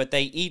ground, but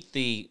they eat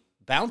the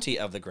bounty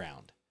of the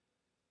ground.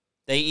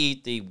 They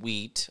eat the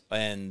wheat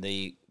and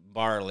the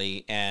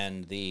barley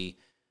and the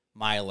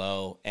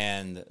milo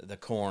and the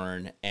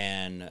corn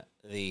and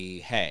the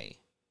hay.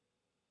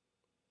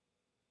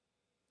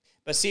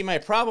 But see, my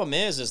problem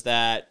is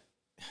that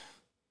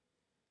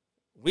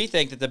we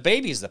think that the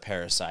baby's the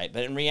parasite,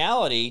 but in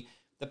reality,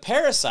 the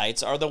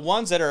parasites are the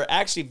ones that are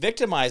actually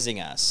victimizing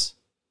us.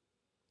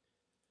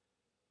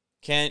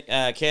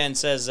 Ken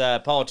says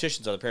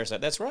politicians are the parasite.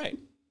 That's right.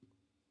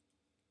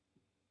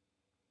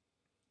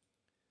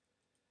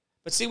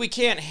 But see, we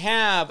can't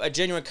have a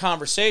genuine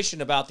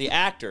conversation about the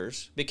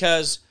actors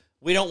because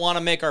we don't want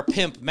to make our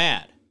pimp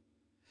mad.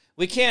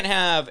 We can't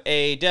have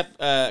a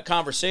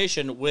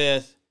conversation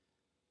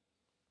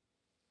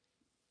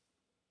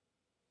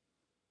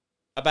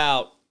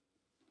about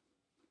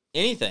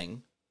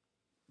anything,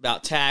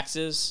 about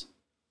taxes,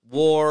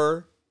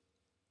 war,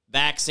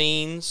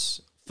 vaccines,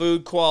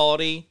 food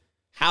quality,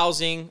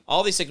 housing,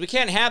 all these things. We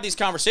can't have these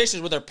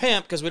conversations with our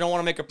pimp because we don't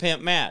want to make our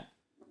pimp mad.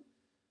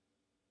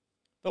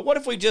 But what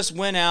if we just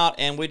went out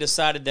and we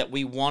decided that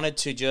we wanted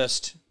to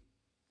just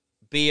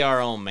be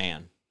our own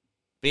man,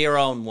 be our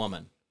own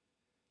woman,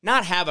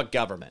 not have a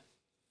government?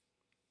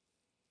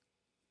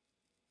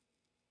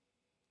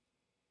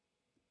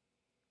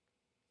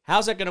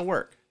 How's that going to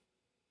work?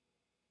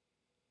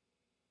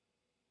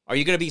 Are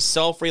you going to be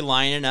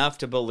self-reliant enough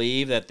to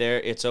believe that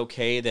it's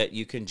okay that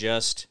you can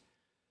just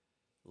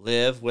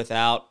live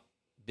without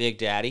Big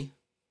Daddy?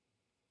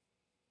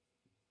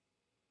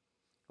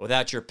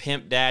 Without your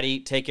pimp daddy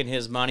taking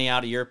his money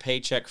out of your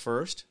paycheck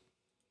first?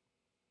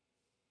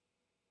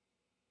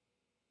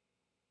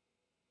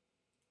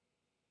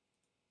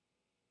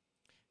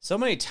 So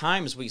many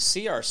times we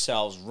see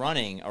ourselves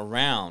running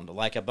around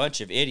like a bunch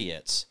of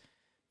idiots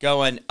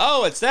going,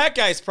 oh, it's that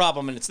guy's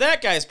problem, and it's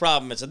that guy's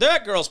problem, it's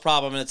that girl's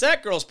problem, and it's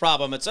that girl's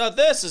problem, it's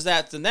this is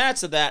that, and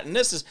that's that, and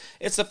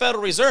it's the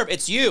Federal Reserve,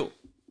 it's you.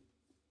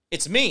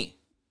 It's me.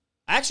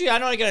 Actually,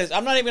 I'm not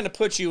even going to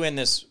put you in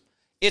this.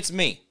 It's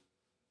me.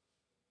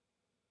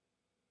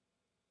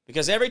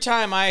 Because every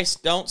time I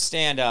don't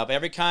stand up,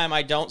 every time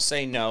I don't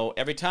say no,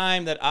 every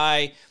time that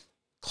I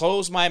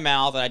close my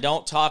mouth and I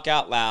don't talk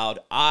out loud,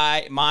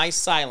 my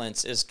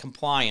silence is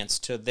compliance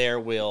to their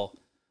will,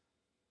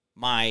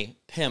 my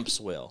pimp's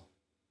will.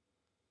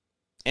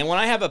 And when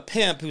I have a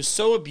pimp who's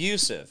so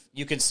abusive,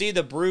 you can see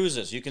the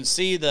bruises, you can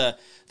see the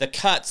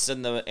cuts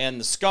and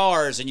the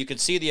scars, and you can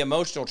see the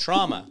emotional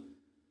trauma.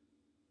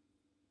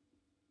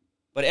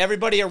 But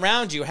everybody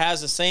around you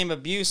has the same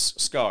abuse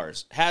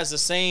scars, has the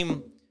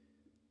same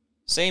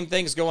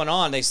things going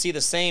on. They see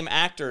the same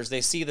actors.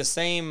 They see the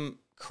same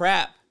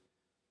crap.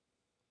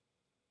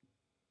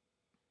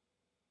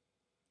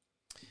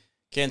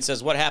 Ken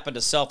says, what happened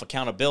to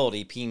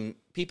self-accountability?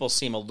 People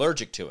seem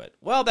allergic to it.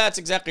 Well, that's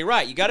exactly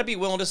right. You got to be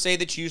willing to say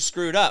that you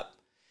screwed up.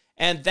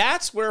 And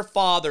that's where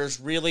fathers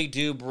really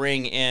do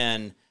bring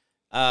in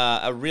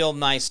a real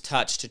nice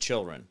touch to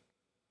children.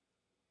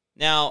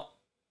 Now,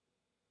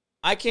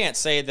 I can't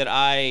say that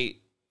I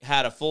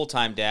had a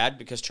full-time dad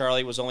because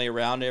Charlie was only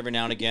around every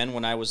now and again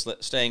when I was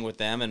staying with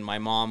them and my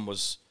mom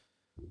was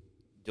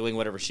doing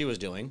whatever she was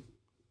doing.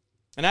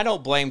 And I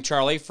don't blame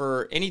Charlie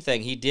for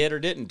anything he did or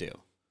didn't do.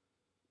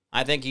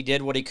 I think he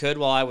did what he could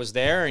while I was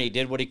there, and he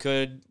did what he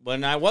could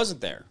when I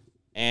wasn't there.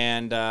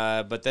 And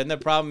but then the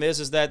problem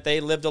is that they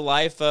lived a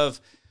life of,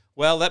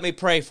 well, let me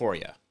pray for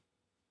you.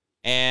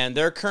 And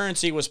their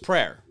currency was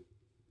prayer.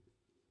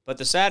 But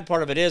the sad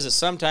part of it is that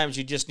sometimes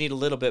you just need a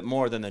little bit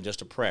more than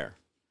just a prayer.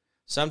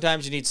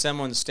 Sometimes you need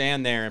someone to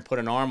stand there and put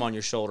an arm on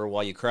your shoulder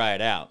while you cry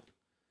it out.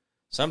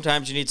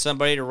 Sometimes you need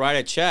somebody to write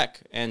a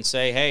check and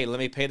say, hey, let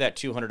me pay that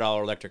 $200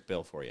 electric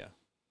bill for you.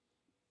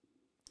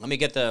 Let me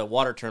get the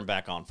water turned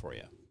back on for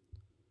you.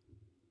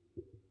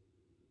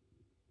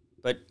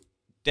 But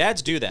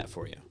dads do that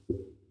for you.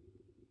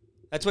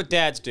 That's what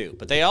dads do.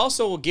 But they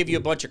also will give you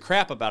a bunch of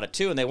crap about it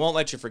too, and they won't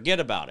let you forget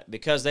about it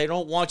because they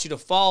don't want you to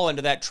fall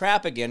into that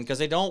trap again because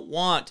they don't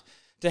want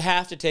to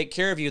have to take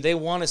care of you. They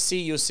want to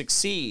see you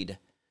succeed.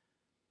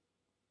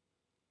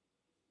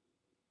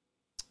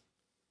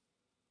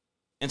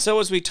 And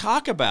so as we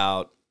talk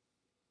about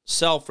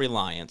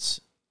self-reliance,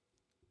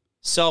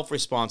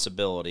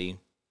 self-responsibility,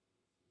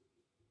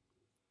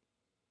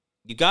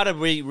 you got to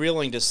be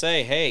willing to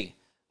say, hey,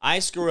 I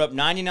screw up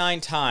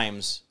 99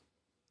 times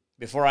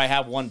before I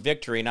have one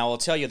victory. And I will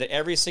tell you that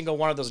every single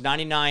one of those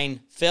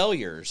 99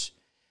 failures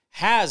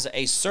has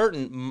a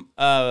certain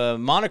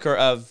moniker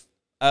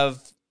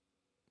of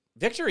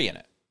victory in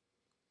it.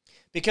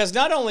 Because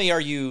not only are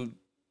you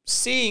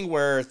seeing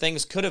where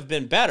things could have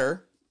been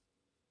better,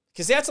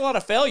 because that's a lot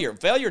of failure.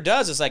 Failure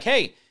does is like,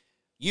 hey,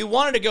 you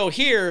wanted to go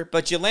here,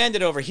 but you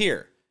landed over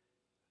here.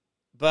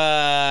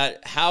 But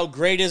how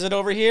great is it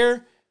over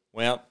here?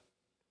 Well,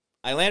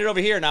 I landed over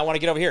here and I want to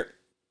get over here.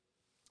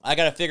 I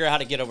got to figure out how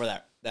to get over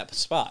that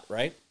spot,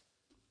 right?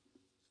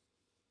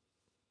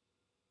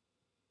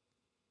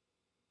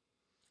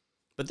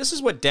 But this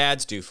is what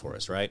dads do for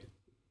us, right?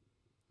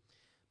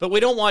 But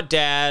we don't want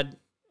dad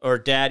or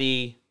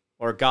daddy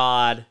or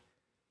God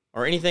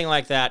or anything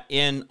like that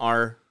in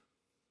our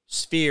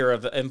sphere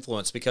of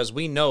influence because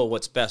we know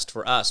what's best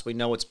for us. We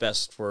know what's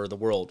best for the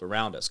world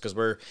around us because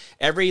we're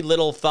every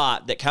little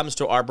thought that comes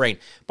to our brain.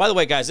 By the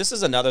way, guys, this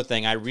is another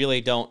thing I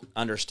really don't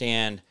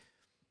understand.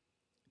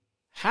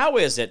 How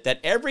is it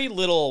that every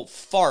little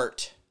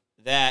fart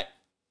that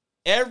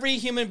every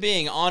human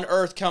being on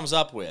earth comes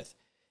up with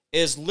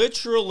is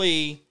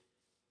literally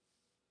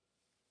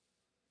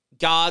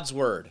God's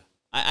word?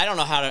 I don't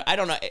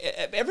know.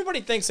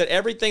 Everybody thinks that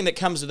everything that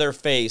comes to their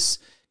face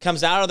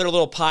comes out of their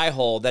little pie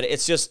hole, that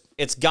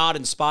it's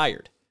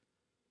God-inspired.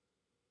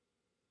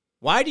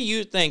 Why do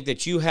you think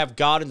that you have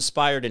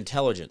God-inspired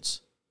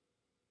intelligence?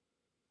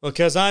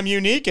 Because I'm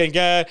unique, and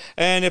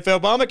if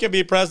Obama can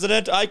be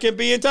president, I can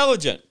be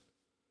intelligent.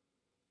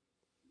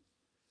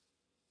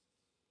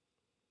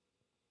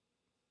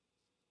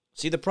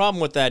 See, the problem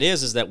with that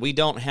is that we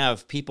don't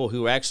have people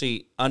who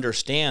actually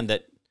understand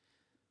that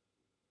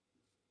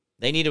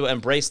they need to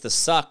embrace the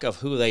suck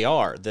of who they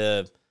are,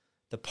 the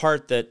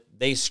part that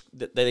they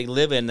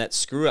live in, that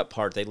screw up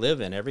part they live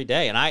in every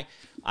day. And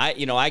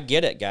I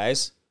get it,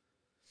 guys.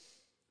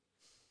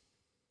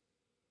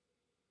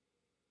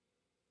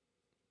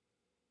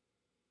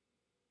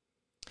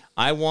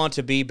 I want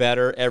to be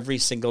better every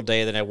single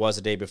day than I was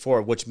the day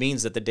before, which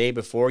means that the day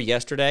before,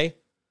 yesterday,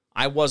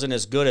 I wasn't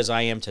as good as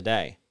I am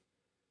today.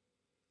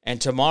 And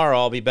tomorrow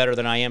I'll be better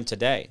than I am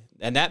today.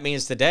 And that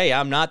means today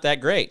I'm not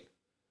that great.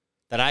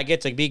 That I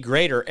get to be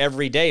greater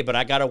every day, but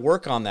I got to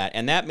work on that.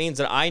 And that means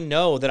that I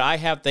know that I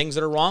have things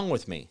that are wrong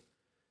with me.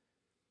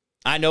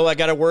 I know I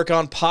got to work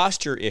on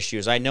posture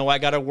issues. I know I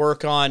got to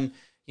work on,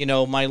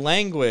 my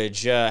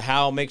language,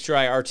 make sure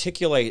I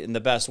articulate in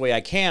the best way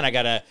I can. I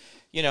got to,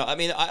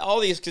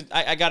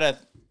 I got to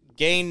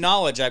gain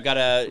knowledge. I've got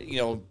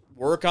to,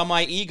 work on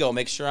my ego,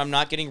 make sure I'm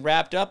not getting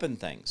wrapped up in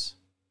things.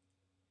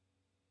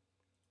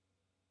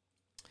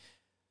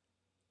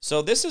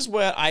 So this is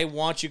what I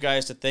want you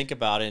guys to think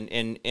about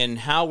and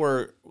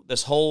how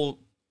this whole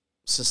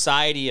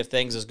society of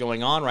things is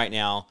going on right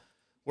now.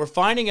 We're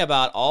finding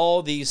about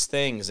all these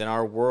things in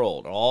our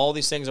world, all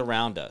these things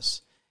around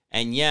us.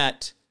 And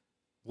yet,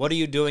 what are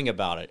you doing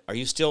about it? Are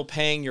you still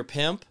paying your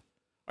pimp?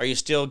 Are you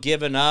still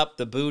giving up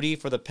the booty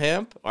for the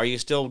pimp? Are you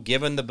still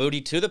giving the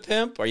booty to the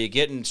pimp? Are you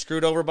getting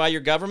screwed over by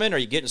your government? Are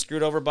you getting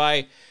screwed over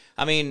by,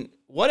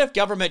 what if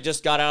government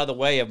just got out of the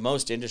way of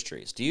most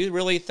industries? Do you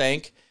really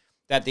think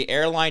that the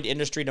airline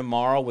industry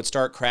tomorrow would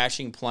start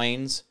crashing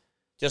planes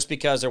just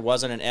because there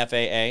wasn't an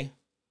FAA?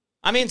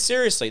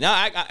 Seriously.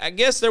 Now, I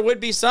guess there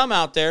would be some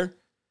out there,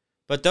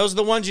 but those are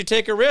the ones you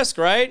take a risk,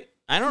 right?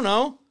 I don't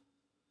know.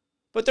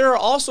 But there are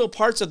also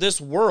parts of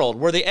this world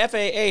where the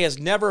FAA has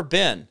never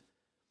been,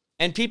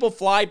 and people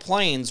fly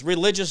planes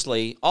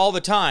religiously all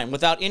the time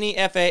without any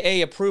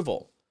FAA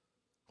approval,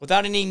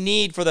 without any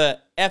need for the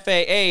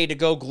FAA to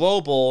go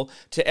global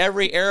to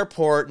every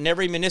airport and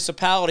every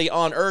municipality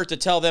on earth to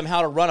tell them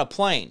how to run a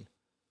plane.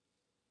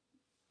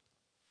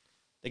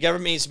 The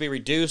government needs to be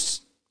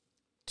reduced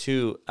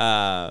to,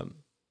 I'm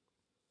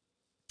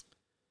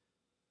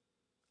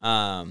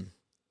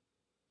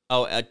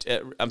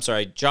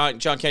sorry, John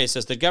Kennedy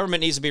says the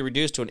government needs to be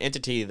reduced to an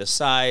entity the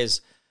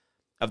size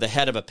of the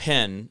head of a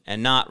pin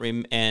and not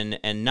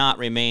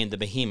remain the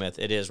behemoth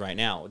it is right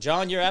now.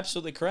 John, you're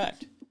absolutely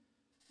correct.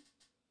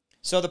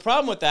 So the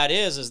problem with that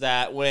is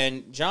that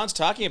when John's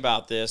talking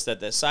about this,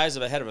 that the size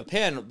of a head of a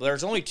pin,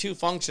 there's only two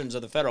functions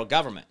of the federal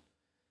government: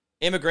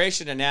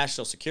 immigration and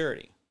national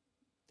security.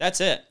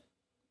 That's it.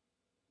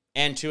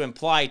 And to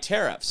imply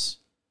tariffs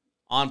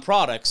on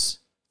products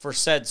for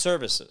said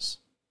services.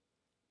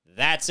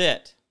 That's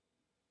it.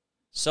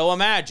 So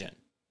imagine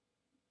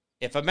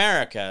if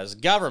America's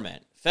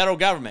government, federal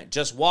government,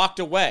 just walked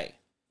away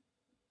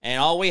and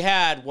all we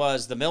had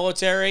was the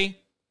military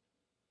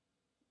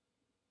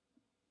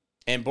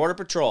and Border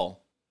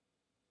Patrol.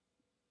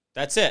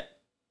 That's it.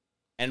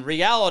 In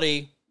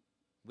reality,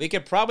 we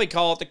could probably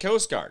call it the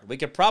Coast Guard. We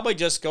could probably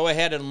just go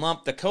ahead and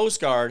lump the Coast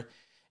Guard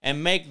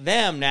and make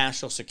them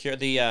national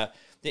security, the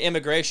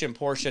immigration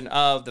portion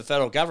of the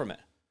federal government.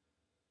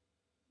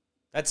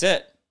 That's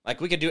it. Like,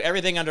 we could do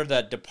everything under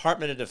the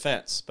Department of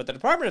Defense. But the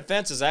Department of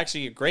Defense is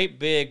actually a great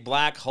big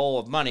black hole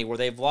of money where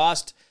they've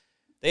lost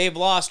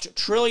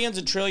trillions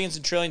and trillions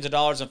and trillions of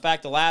dollars. In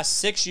fact, the last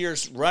 6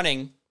 years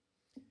running,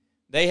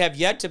 they have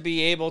yet to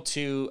be able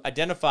to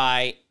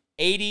identify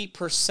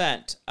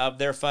 80% of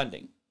their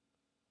funding,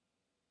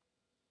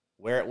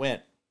 where it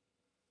went.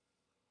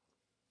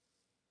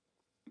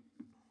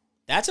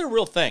 That's a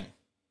real thing.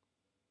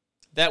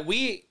 That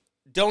we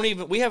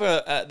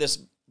have this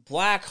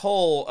black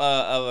hole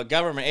of a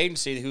government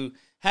agency who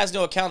has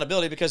no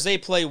accountability because they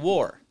play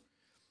war,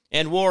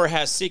 and war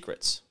has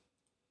secrets.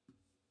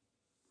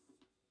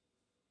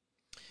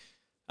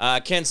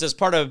 Ken says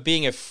part of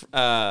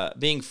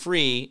being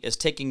free is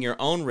taking your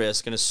own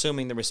risk and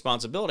assuming the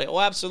responsibility. Oh,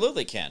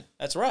 absolutely, Ken.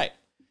 That's right.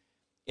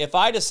 If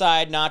I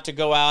decide not to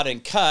go out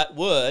and cut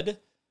wood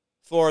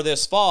for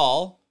this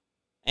fall,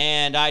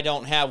 and I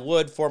don't have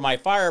wood for my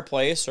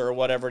fireplace or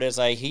whatever it is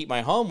I heat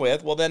my home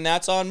with, well, then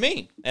that's on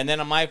me. And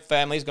then my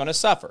family's going to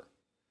suffer.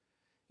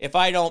 If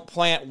I don't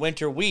plant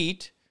winter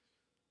wheat,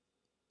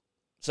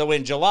 so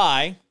in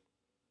July,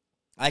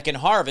 I can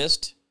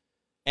harvest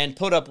and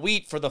put up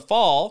wheat for the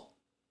fall,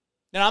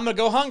 then I'm going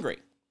to go hungry.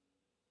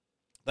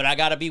 But I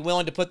got to be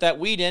willing to put that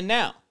wheat in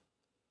now.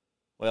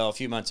 Well, a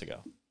few months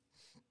ago.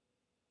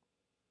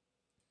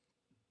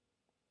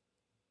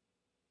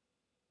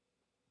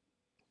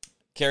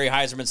 Carrie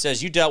Heiserman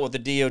says, you dealt with the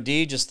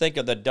DOD, just think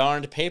of the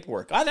darned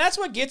paperwork. Oh, that's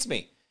what gets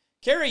me.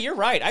 Carrie, you're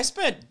right. I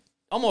spent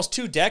almost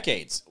 2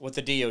 decades with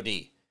the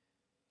DOD.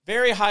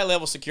 Very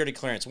high-level security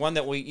clearance, one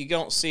that you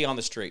don't see on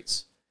the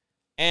streets.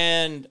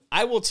 And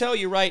I will tell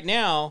you right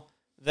now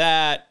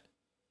that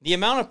the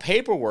amount of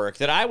paperwork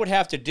that I would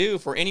have to do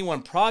for any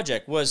one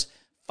project was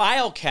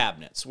file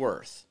cabinets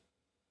worth.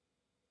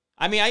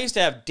 I mean, I used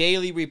to have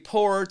daily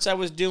reports I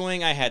was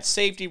doing. I had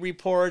safety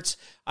reports.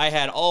 I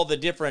had all the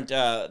different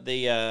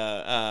MSDSs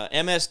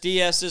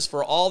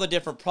for all the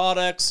different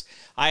products.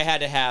 I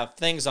had to have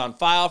things on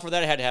file for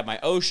that. I had to have my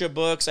OSHA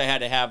books. I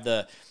had to have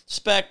the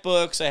spec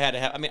books. I had to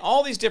have,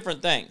 all these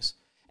different things.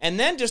 And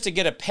then just to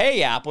get a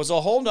pay app was a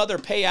whole nother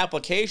pay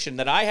application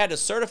that I had to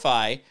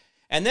certify.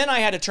 And then I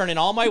had to turn in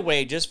all my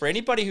wages for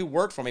anybody who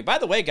worked for me. By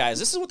the way, guys,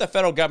 this is what the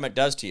federal government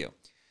does to you.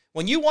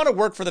 When you want to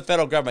work for the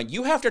federal government,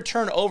 you have to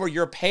turn over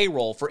your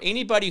payroll for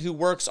anybody who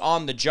works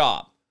on the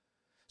job.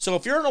 So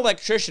if you're an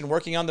electrician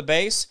working on the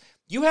base,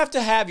 you have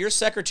to have your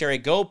secretary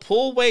go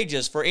pull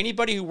wages for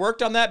anybody who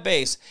worked on that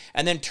base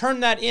and then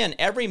turn that in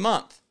every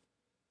month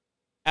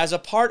as a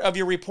part of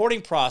your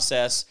reporting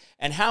process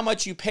and how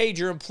much you paid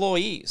your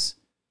employees.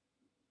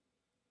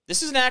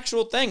 This is an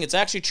actual thing. It's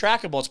actually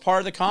trackable. It's part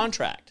of the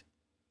contract.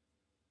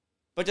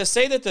 But to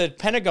say that the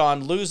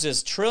Pentagon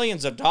loses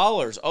trillions of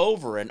dollars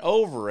over and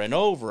over and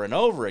over and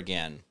over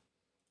again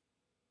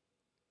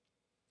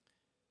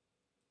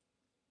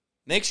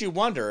makes you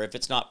wonder if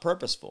it's not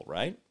purposeful,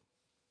 right?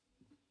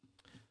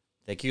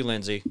 Thank you,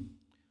 Lindsay.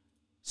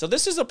 So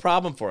this is a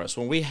problem for us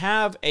when we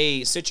have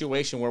a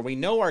situation where we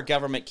know our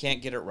government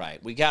can't get it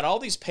right. We got all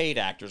these paid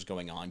actors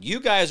going on.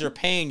 You guys are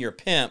paying your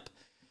pimp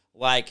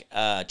like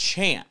a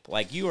champ.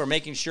 Like you are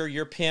making sure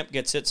your pimp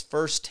gets its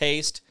first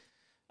taste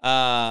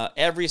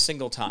every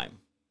single time.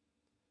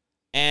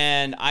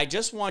 And I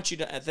just want you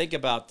to think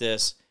about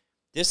this.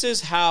 This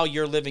is how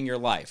you're living your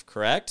life,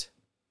 correct?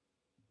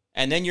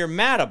 And then you're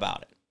mad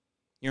about it.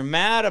 You're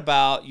mad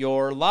about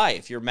your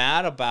life. You're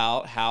mad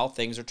about how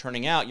things are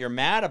turning out. You're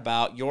mad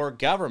about your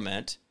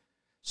government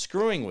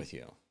screwing with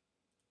you.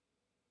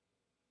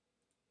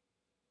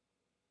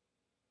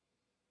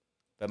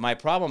 But my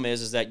problem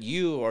is that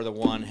you are the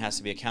one who has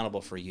to be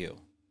accountable for you.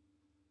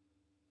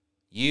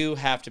 You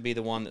have to be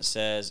the one that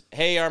says,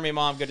 hey, Army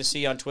Mom, good to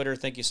see you on Twitter.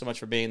 Thank you so much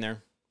for being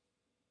there.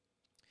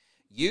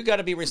 You got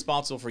to be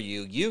responsible for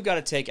you. You've got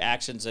to take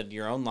actions in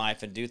your own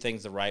life and do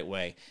things the right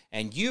way.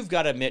 And you've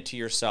got to admit to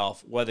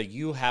yourself whether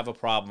you have a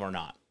problem or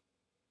not.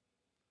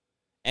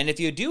 And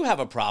if you do have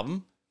a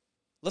problem,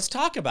 let's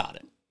talk about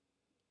it.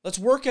 Let's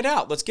work it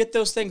out. Let's get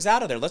those things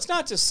out of there. Let's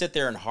not just sit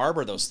there and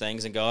harbor those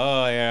things and go,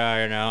 oh,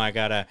 yeah, I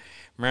got to,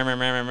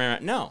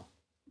 no.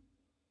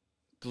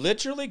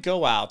 Literally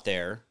go out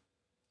there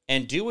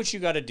and do what you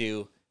got to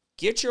do.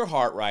 get your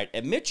heart right,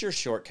 admit your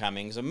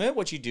shortcomings, admit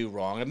what you do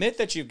wrong, admit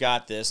that you've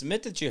got this,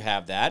 admit that you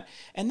have that,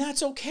 and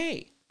that's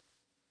okay.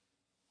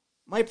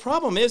 My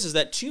problem is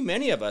that too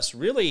many of us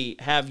really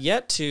have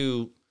yet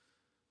to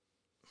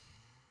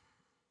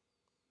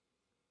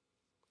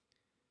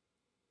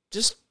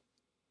just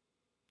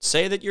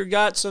say that you've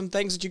got some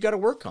things that you got to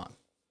work on.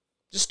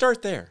 Just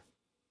start there.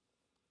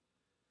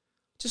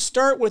 Just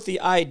start with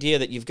the idea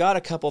that you've got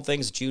a couple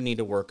things that you need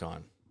to work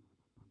on.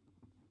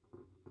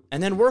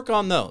 And then work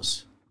on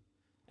those.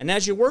 And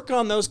as you work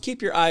on those,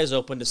 keep your eyes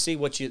open to see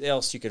what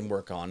else you can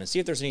work on and see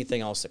if there's anything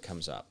else that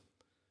comes up.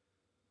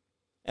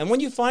 And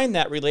when you find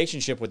that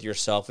relationship with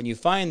yourself, when you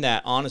find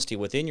that honesty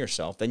within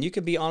yourself, then you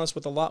can be honest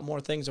with a lot more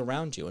things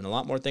around you. And a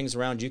lot more things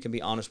around you can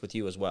be honest with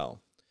you as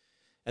well.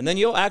 And then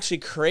you'll actually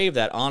crave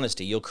that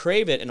honesty. You'll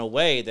crave it in a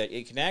way that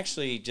it can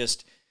actually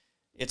just,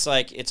 it's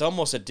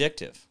almost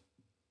addictive.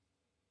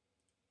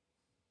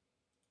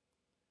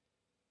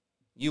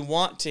 You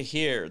want to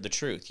hear the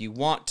truth. You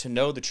want to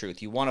know the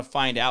truth. You want to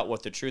find out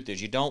what the truth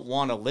is. You don't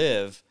want to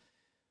live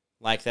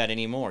like that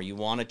anymore. You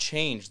want to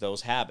change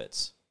those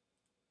habits.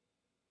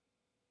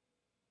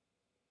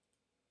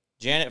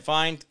 Janet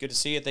Fine, good to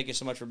see you. Thank you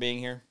so much for being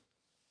here.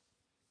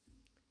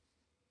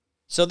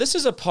 So this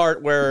is a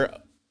part where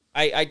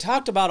I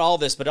talked about all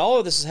this, but all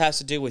of this has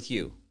to do with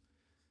you.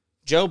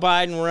 Joe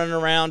Biden running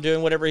around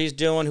doing whatever he's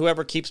doing,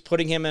 whoever keeps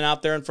putting him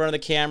out there in front of the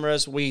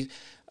cameras.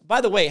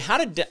 By the way,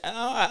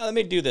 let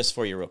me do this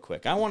for you real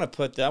quick. I want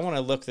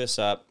to look this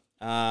up.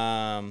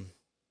 I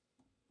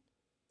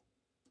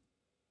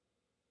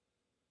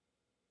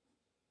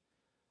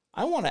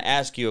want to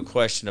ask you a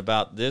question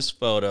about this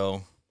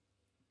photo.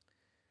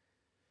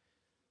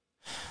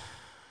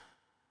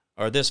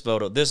 Or this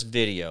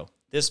video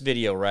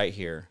right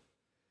here.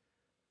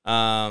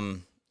 Let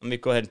me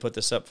go ahead and put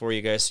this up for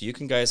you guys so you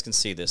guys can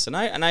see this.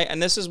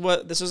 And this is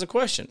a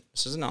question.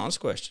 This is an honest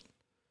question.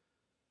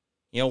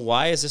 You know,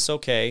 why is this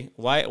okay?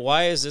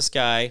 Why is this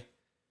guy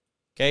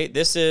okay?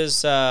 This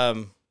is let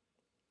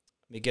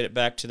me get it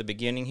back to the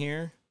beginning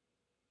here.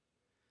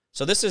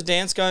 So this is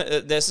Dan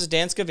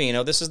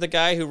Scavino. This is the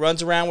guy who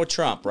runs around with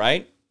Trump,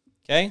 right?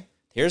 Okay?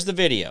 Here's the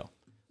video.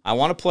 I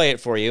want to play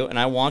it for you, and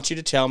I want you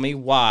to tell me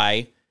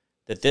why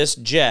that this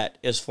jet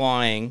is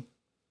flying.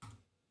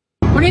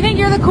 When you think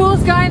you're the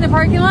coolest guy in the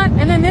parking lot,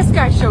 and then this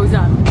guy shows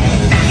up.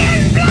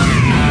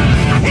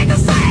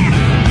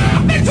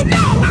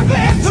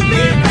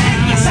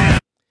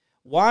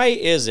 Why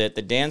is it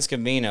that Dan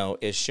Scavino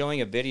is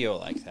showing a video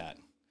like that?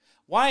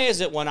 Why is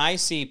it when I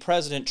see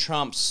President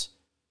Trump's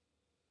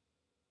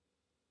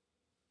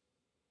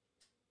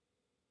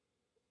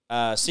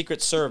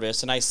Secret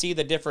Service, and I see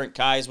the different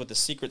guys with the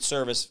Secret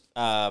Service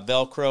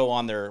Velcro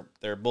on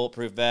their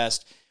bulletproof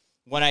vest,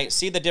 when I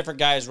see the different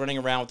guys running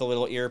around with the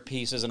little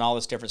earpieces and all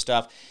this different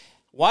stuff,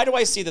 why do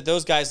I see that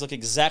those guys look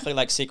exactly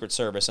like Secret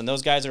Service and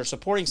those guys that are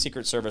supporting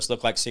Secret Service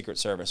look like Secret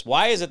Service?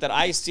 Why is it that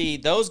I see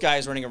those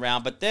guys running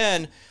around, but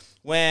then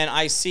when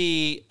I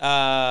see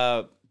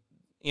Mr.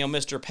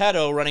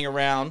 Pedo running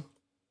around,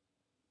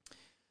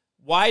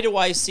 why do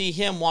I see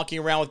him walking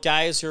around with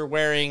guys who are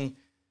wearing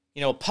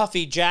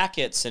puffy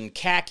jackets and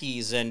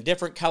khakis and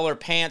different color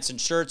pants and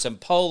shirts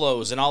and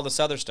polos and all this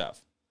other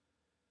stuff?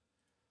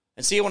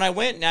 And see, when I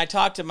went and I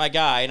talked to my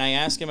guy and I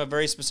asked him a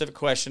very specific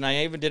question,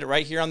 I even did it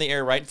right here on the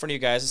air, right in front of you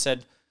guys. I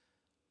said,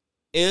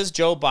 is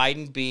Joe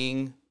Biden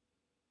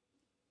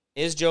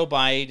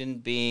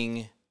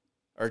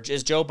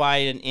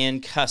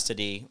in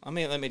custody? Let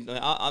me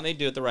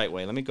do it the right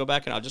way. Let me go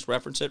back and I'll just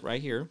reference it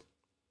right here.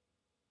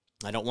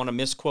 I don't want to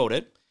misquote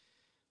it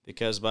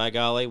because, by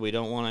golly, we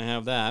don't want to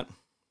have that.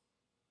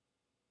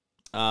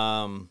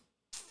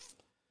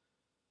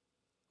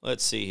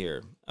 Let's see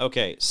here.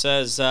 Okay,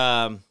 says,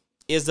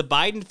 is the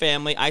Biden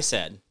family, I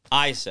said,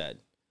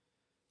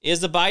 is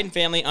the Biden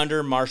family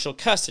under martial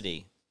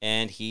custody?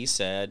 And he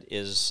said,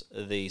 is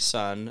the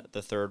sun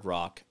the third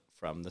rock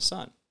from the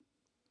sun?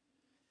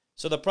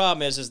 So the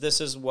problem is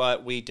this is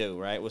what we do,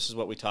 right? This is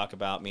what we talk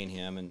about, me and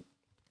him, and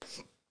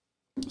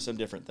some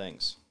different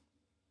things.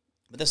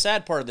 But the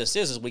sad part of this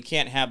is we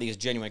can't have these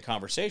genuine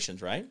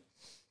conversations, right?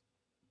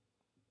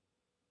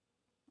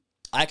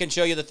 I can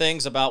show you the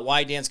things about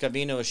why Dan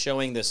Scavino is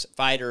showing this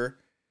fighter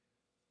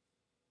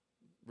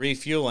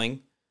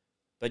refueling,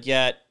 but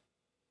yet,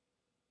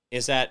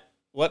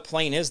 what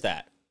plane is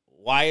that?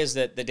 Why is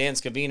that the Dan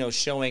Scavino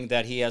showing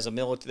that he has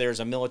there's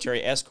a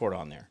military escort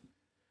on there?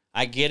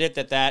 I get it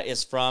that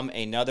is from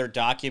another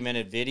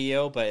documented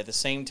video, but at the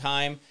same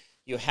time,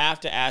 you have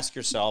to ask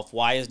yourself,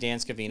 why is Dan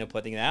Scavino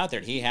putting that out there?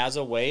 He has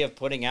a way of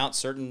putting out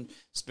certain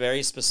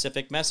very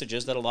specific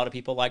messages that a lot of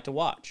people like to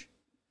watch.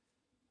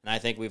 And I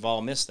think we've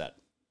all missed that.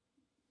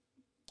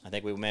 I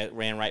think we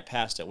ran right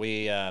past it.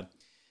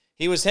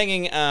 He was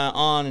hanging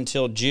on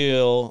until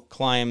Jill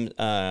climbed,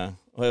 what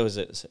was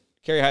it?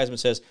 Kerry Heisman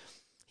says,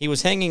 he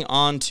was hanging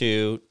on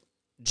to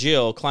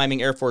Jill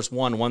climbing Air Force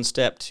one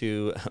step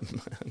to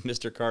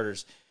Mr.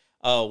 Carter's,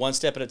 one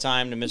step at a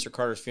time to Mr.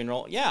 Carter's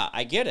funeral. Yeah,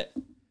 I get it.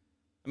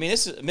 I mean,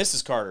 this is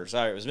Mrs. Carter.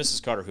 Sorry, it was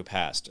Mrs. Carter who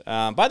passed.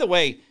 By the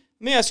way,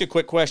 Let me ask you a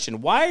quick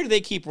question. Why do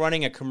they keep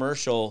running a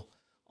commercial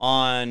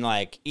on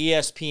like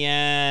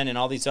ESPN and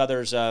all these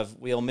others of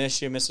 "We'll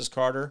miss you, Mrs.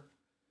 Carter"?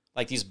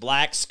 Like these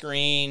black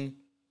screen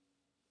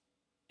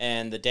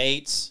and the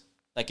dates.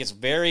 Like, it's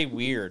very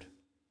weird.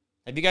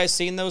 Have you guys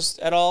seen those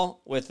at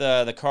all with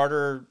the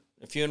Carter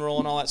funeral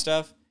and all that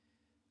stuff?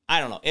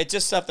 I don't know. It's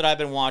just stuff that I've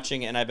been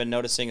watching and I've been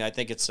noticing. I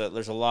think it's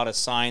there's a lot of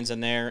signs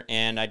in there,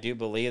 and I do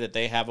believe that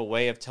they have a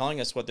way of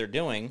telling us what they're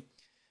doing.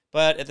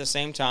 But at the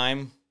same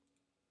time,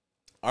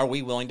 are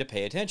we willing to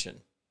pay attention?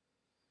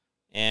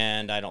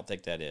 And I don't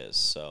think that is.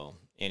 So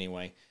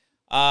anyway,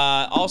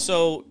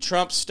 also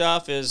Trump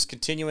stuff is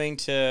continuing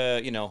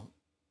to,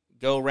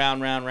 go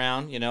round.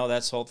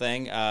 That's the whole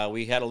thing.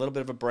 We had a little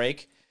bit of a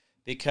break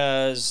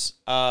because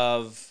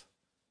of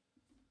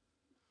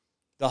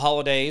the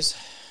holidays,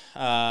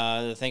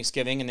 the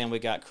Thanksgiving, and then we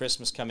got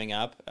Christmas coming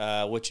up,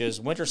 which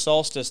is winter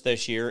solstice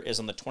this year is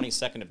on the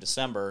 22nd of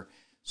December.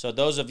 So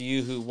those of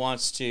you who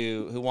want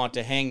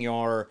to hang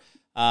your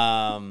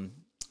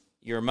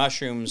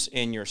mushrooms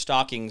in your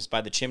stockings by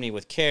the chimney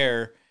with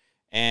care,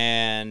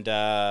 and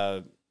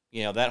that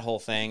whole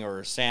thing,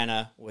 or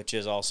Santa, which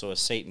is also a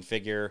Satan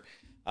figure.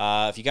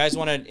 If you guys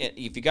want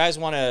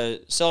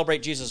to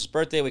celebrate Jesus'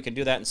 birthday, we can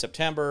do that in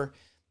September.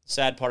 The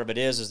sad part of it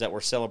is that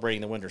we're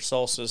celebrating the winter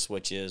solstice,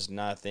 which is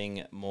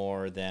nothing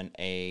more than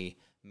a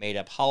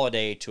made-up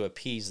holiday to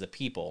appease the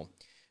people.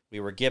 We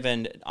were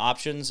given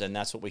options, and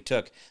that's what we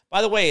took.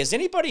 By the way, has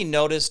anybody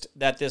noticed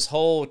that this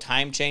whole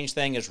time change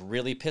thing is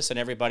really pissing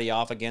everybody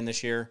off again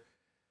this year?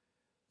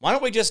 Why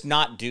don't we just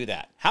not do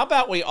that? How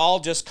about we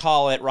all just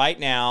call it right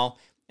now,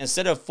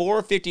 instead of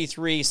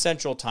 4:53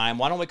 Central Time,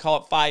 why don't we call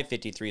it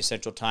 5:53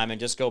 Central Time and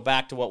just go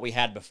back to what we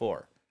had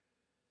before?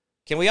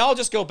 Can we all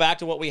just go back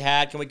to what we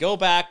had? Can we go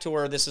back to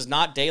where this is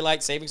not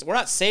daylight savings? We're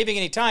not saving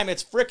any time.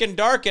 It's freaking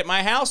dark at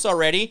my house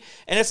already,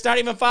 and it's not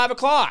even 5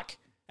 o'clock,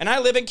 and I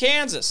live in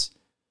Kansas.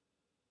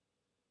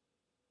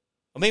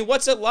 I mean,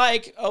 what's it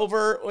like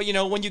over,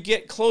 when you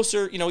get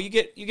closer, you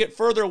get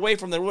further away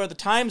from where the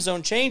time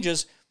zone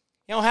changes,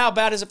 how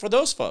bad is it for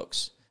those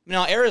folks?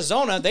 Now,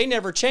 Arizona, they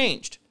never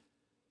changed.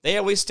 They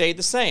always stayed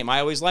the same. I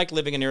always liked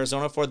living in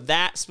Arizona for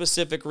that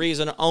specific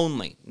reason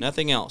only.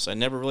 Nothing else. I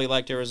never really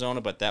liked Arizona,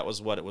 but that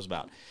was what it was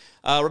about.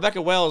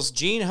 Rebecca Wells,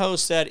 Gene Ho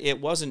said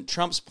it wasn't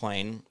Trump's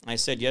plane. I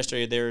said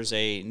yesterday there's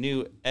a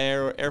new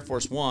Air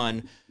Force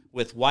One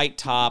with white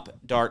top,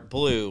 dark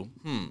blue.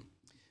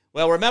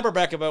 Well, remember,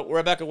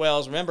 Rebecca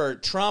Wells,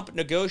 Trump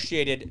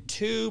negotiated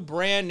 2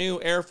 brand new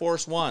Air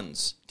Force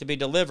Ones to be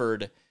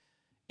delivered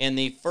in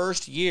the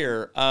first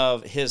year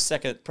of his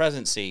second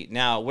presidency.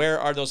 Now, where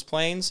are those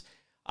planes?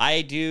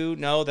 I do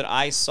know that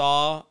I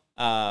saw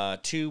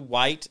 2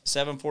 white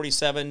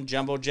 747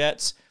 jumbo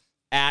jets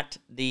at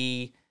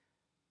the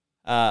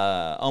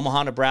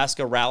Omaha,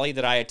 Nebraska rally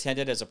that I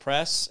attended as a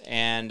press,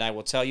 and I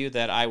will tell you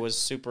that I was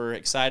super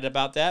excited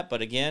about that.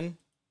 But again,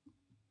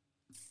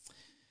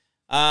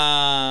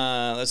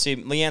 let's see.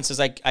 Leanne says,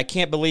 I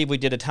can't believe we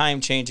did a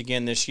time change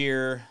again this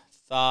year.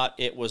 Thought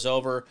it was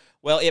over.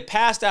 Well, it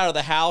passed out of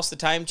the House. The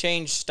time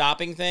change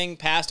stopping thing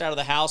passed out of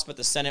the House, but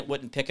the Senate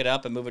wouldn't pick it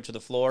up and move it to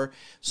the floor.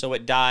 So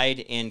it died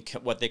in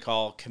what they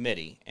call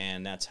committee,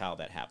 and that's how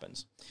that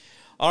happens.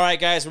 All right,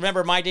 guys,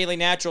 remember My Daily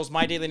Naturals.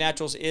 My Daily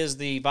Naturals is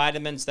the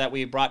vitamins that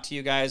we brought to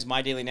you guys.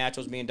 My Daily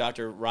Naturals, me and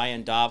Dr.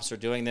 Ryan Dobbs are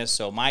doing this.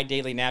 So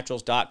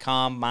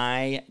mydailynaturals.com,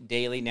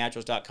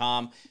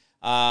 mydailynaturals.com.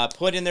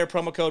 Put in their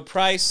promo code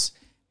PRICE,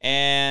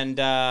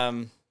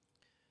 and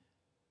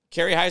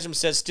Kerry Heisman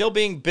says, still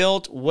being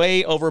built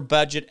way over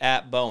budget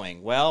at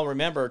Boeing. Well,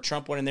 remember,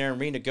 Trump went in there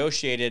and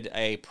renegotiated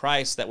a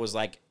price that was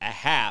like a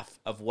half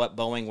of what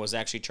Boeing was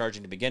actually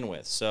charging to begin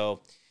with.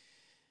 So,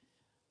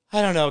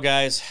 I don't know,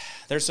 guys.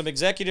 There's some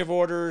executive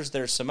orders.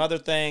 There's some other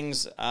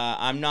things.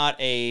 I'm not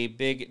a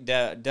big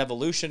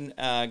devolution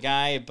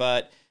guy,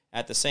 but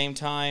at the same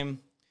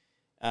time,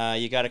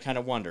 you got to kind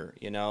of wonder.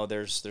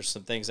 There's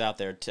some things out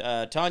there.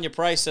 Tanya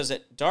Price says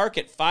it dark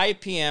at 5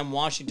 p.m.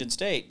 Washington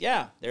State.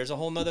 Yeah, there's a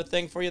whole nother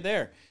thing for you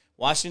there.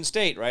 Washington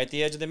State, right at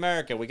the edge of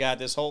America. We got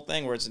this whole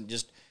thing where it's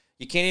just,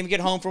 you can't even get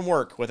home from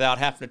work without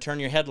having to turn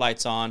your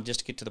headlights on just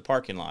to get to the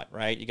parking lot,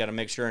 right? You got to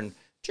make sure and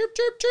chirp,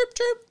 chirp, chirp,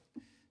 chirp.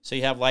 So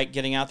you have light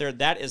getting out there.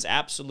 That is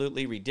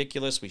absolutely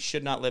ridiculous. We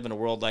should not live in a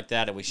world like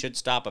that, and we should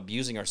stop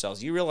abusing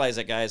ourselves. You realize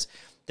that, guys,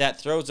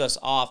 that throws us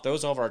off.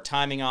 Throws our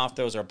timing off.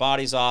 Throws our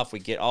bodies off. We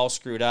get all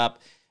screwed up.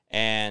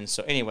 And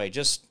so anyway,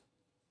 just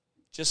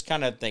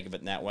kind of think of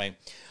it in that way.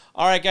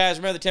 All right, guys,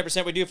 remember the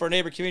 10% we do for our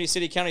neighbor, community,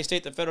 city, county,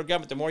 state, the federal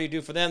government. The more you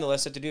do for them, the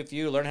less it to do for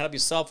you. Learn how to be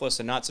selfless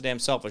and not so damn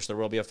selfish. The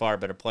world will be a far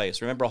better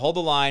place. Remember, hold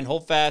the line,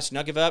 hold fast, do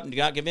not give up, and do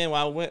not give in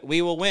while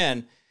we will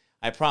win.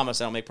 I promise.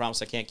 I don't make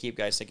promises I can't keep,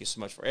 guys. Thank you so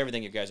much for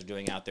everything you guys are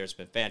doing out there. It's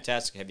been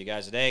fantastic to have you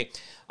guys today.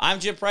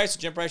 I'm Jim Price,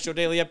 the Jim Price Show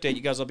Daily Update.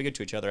 You guys will be good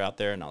to each other out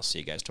there, and I'll see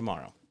you guys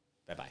tomorrow.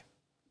 Bye-bye.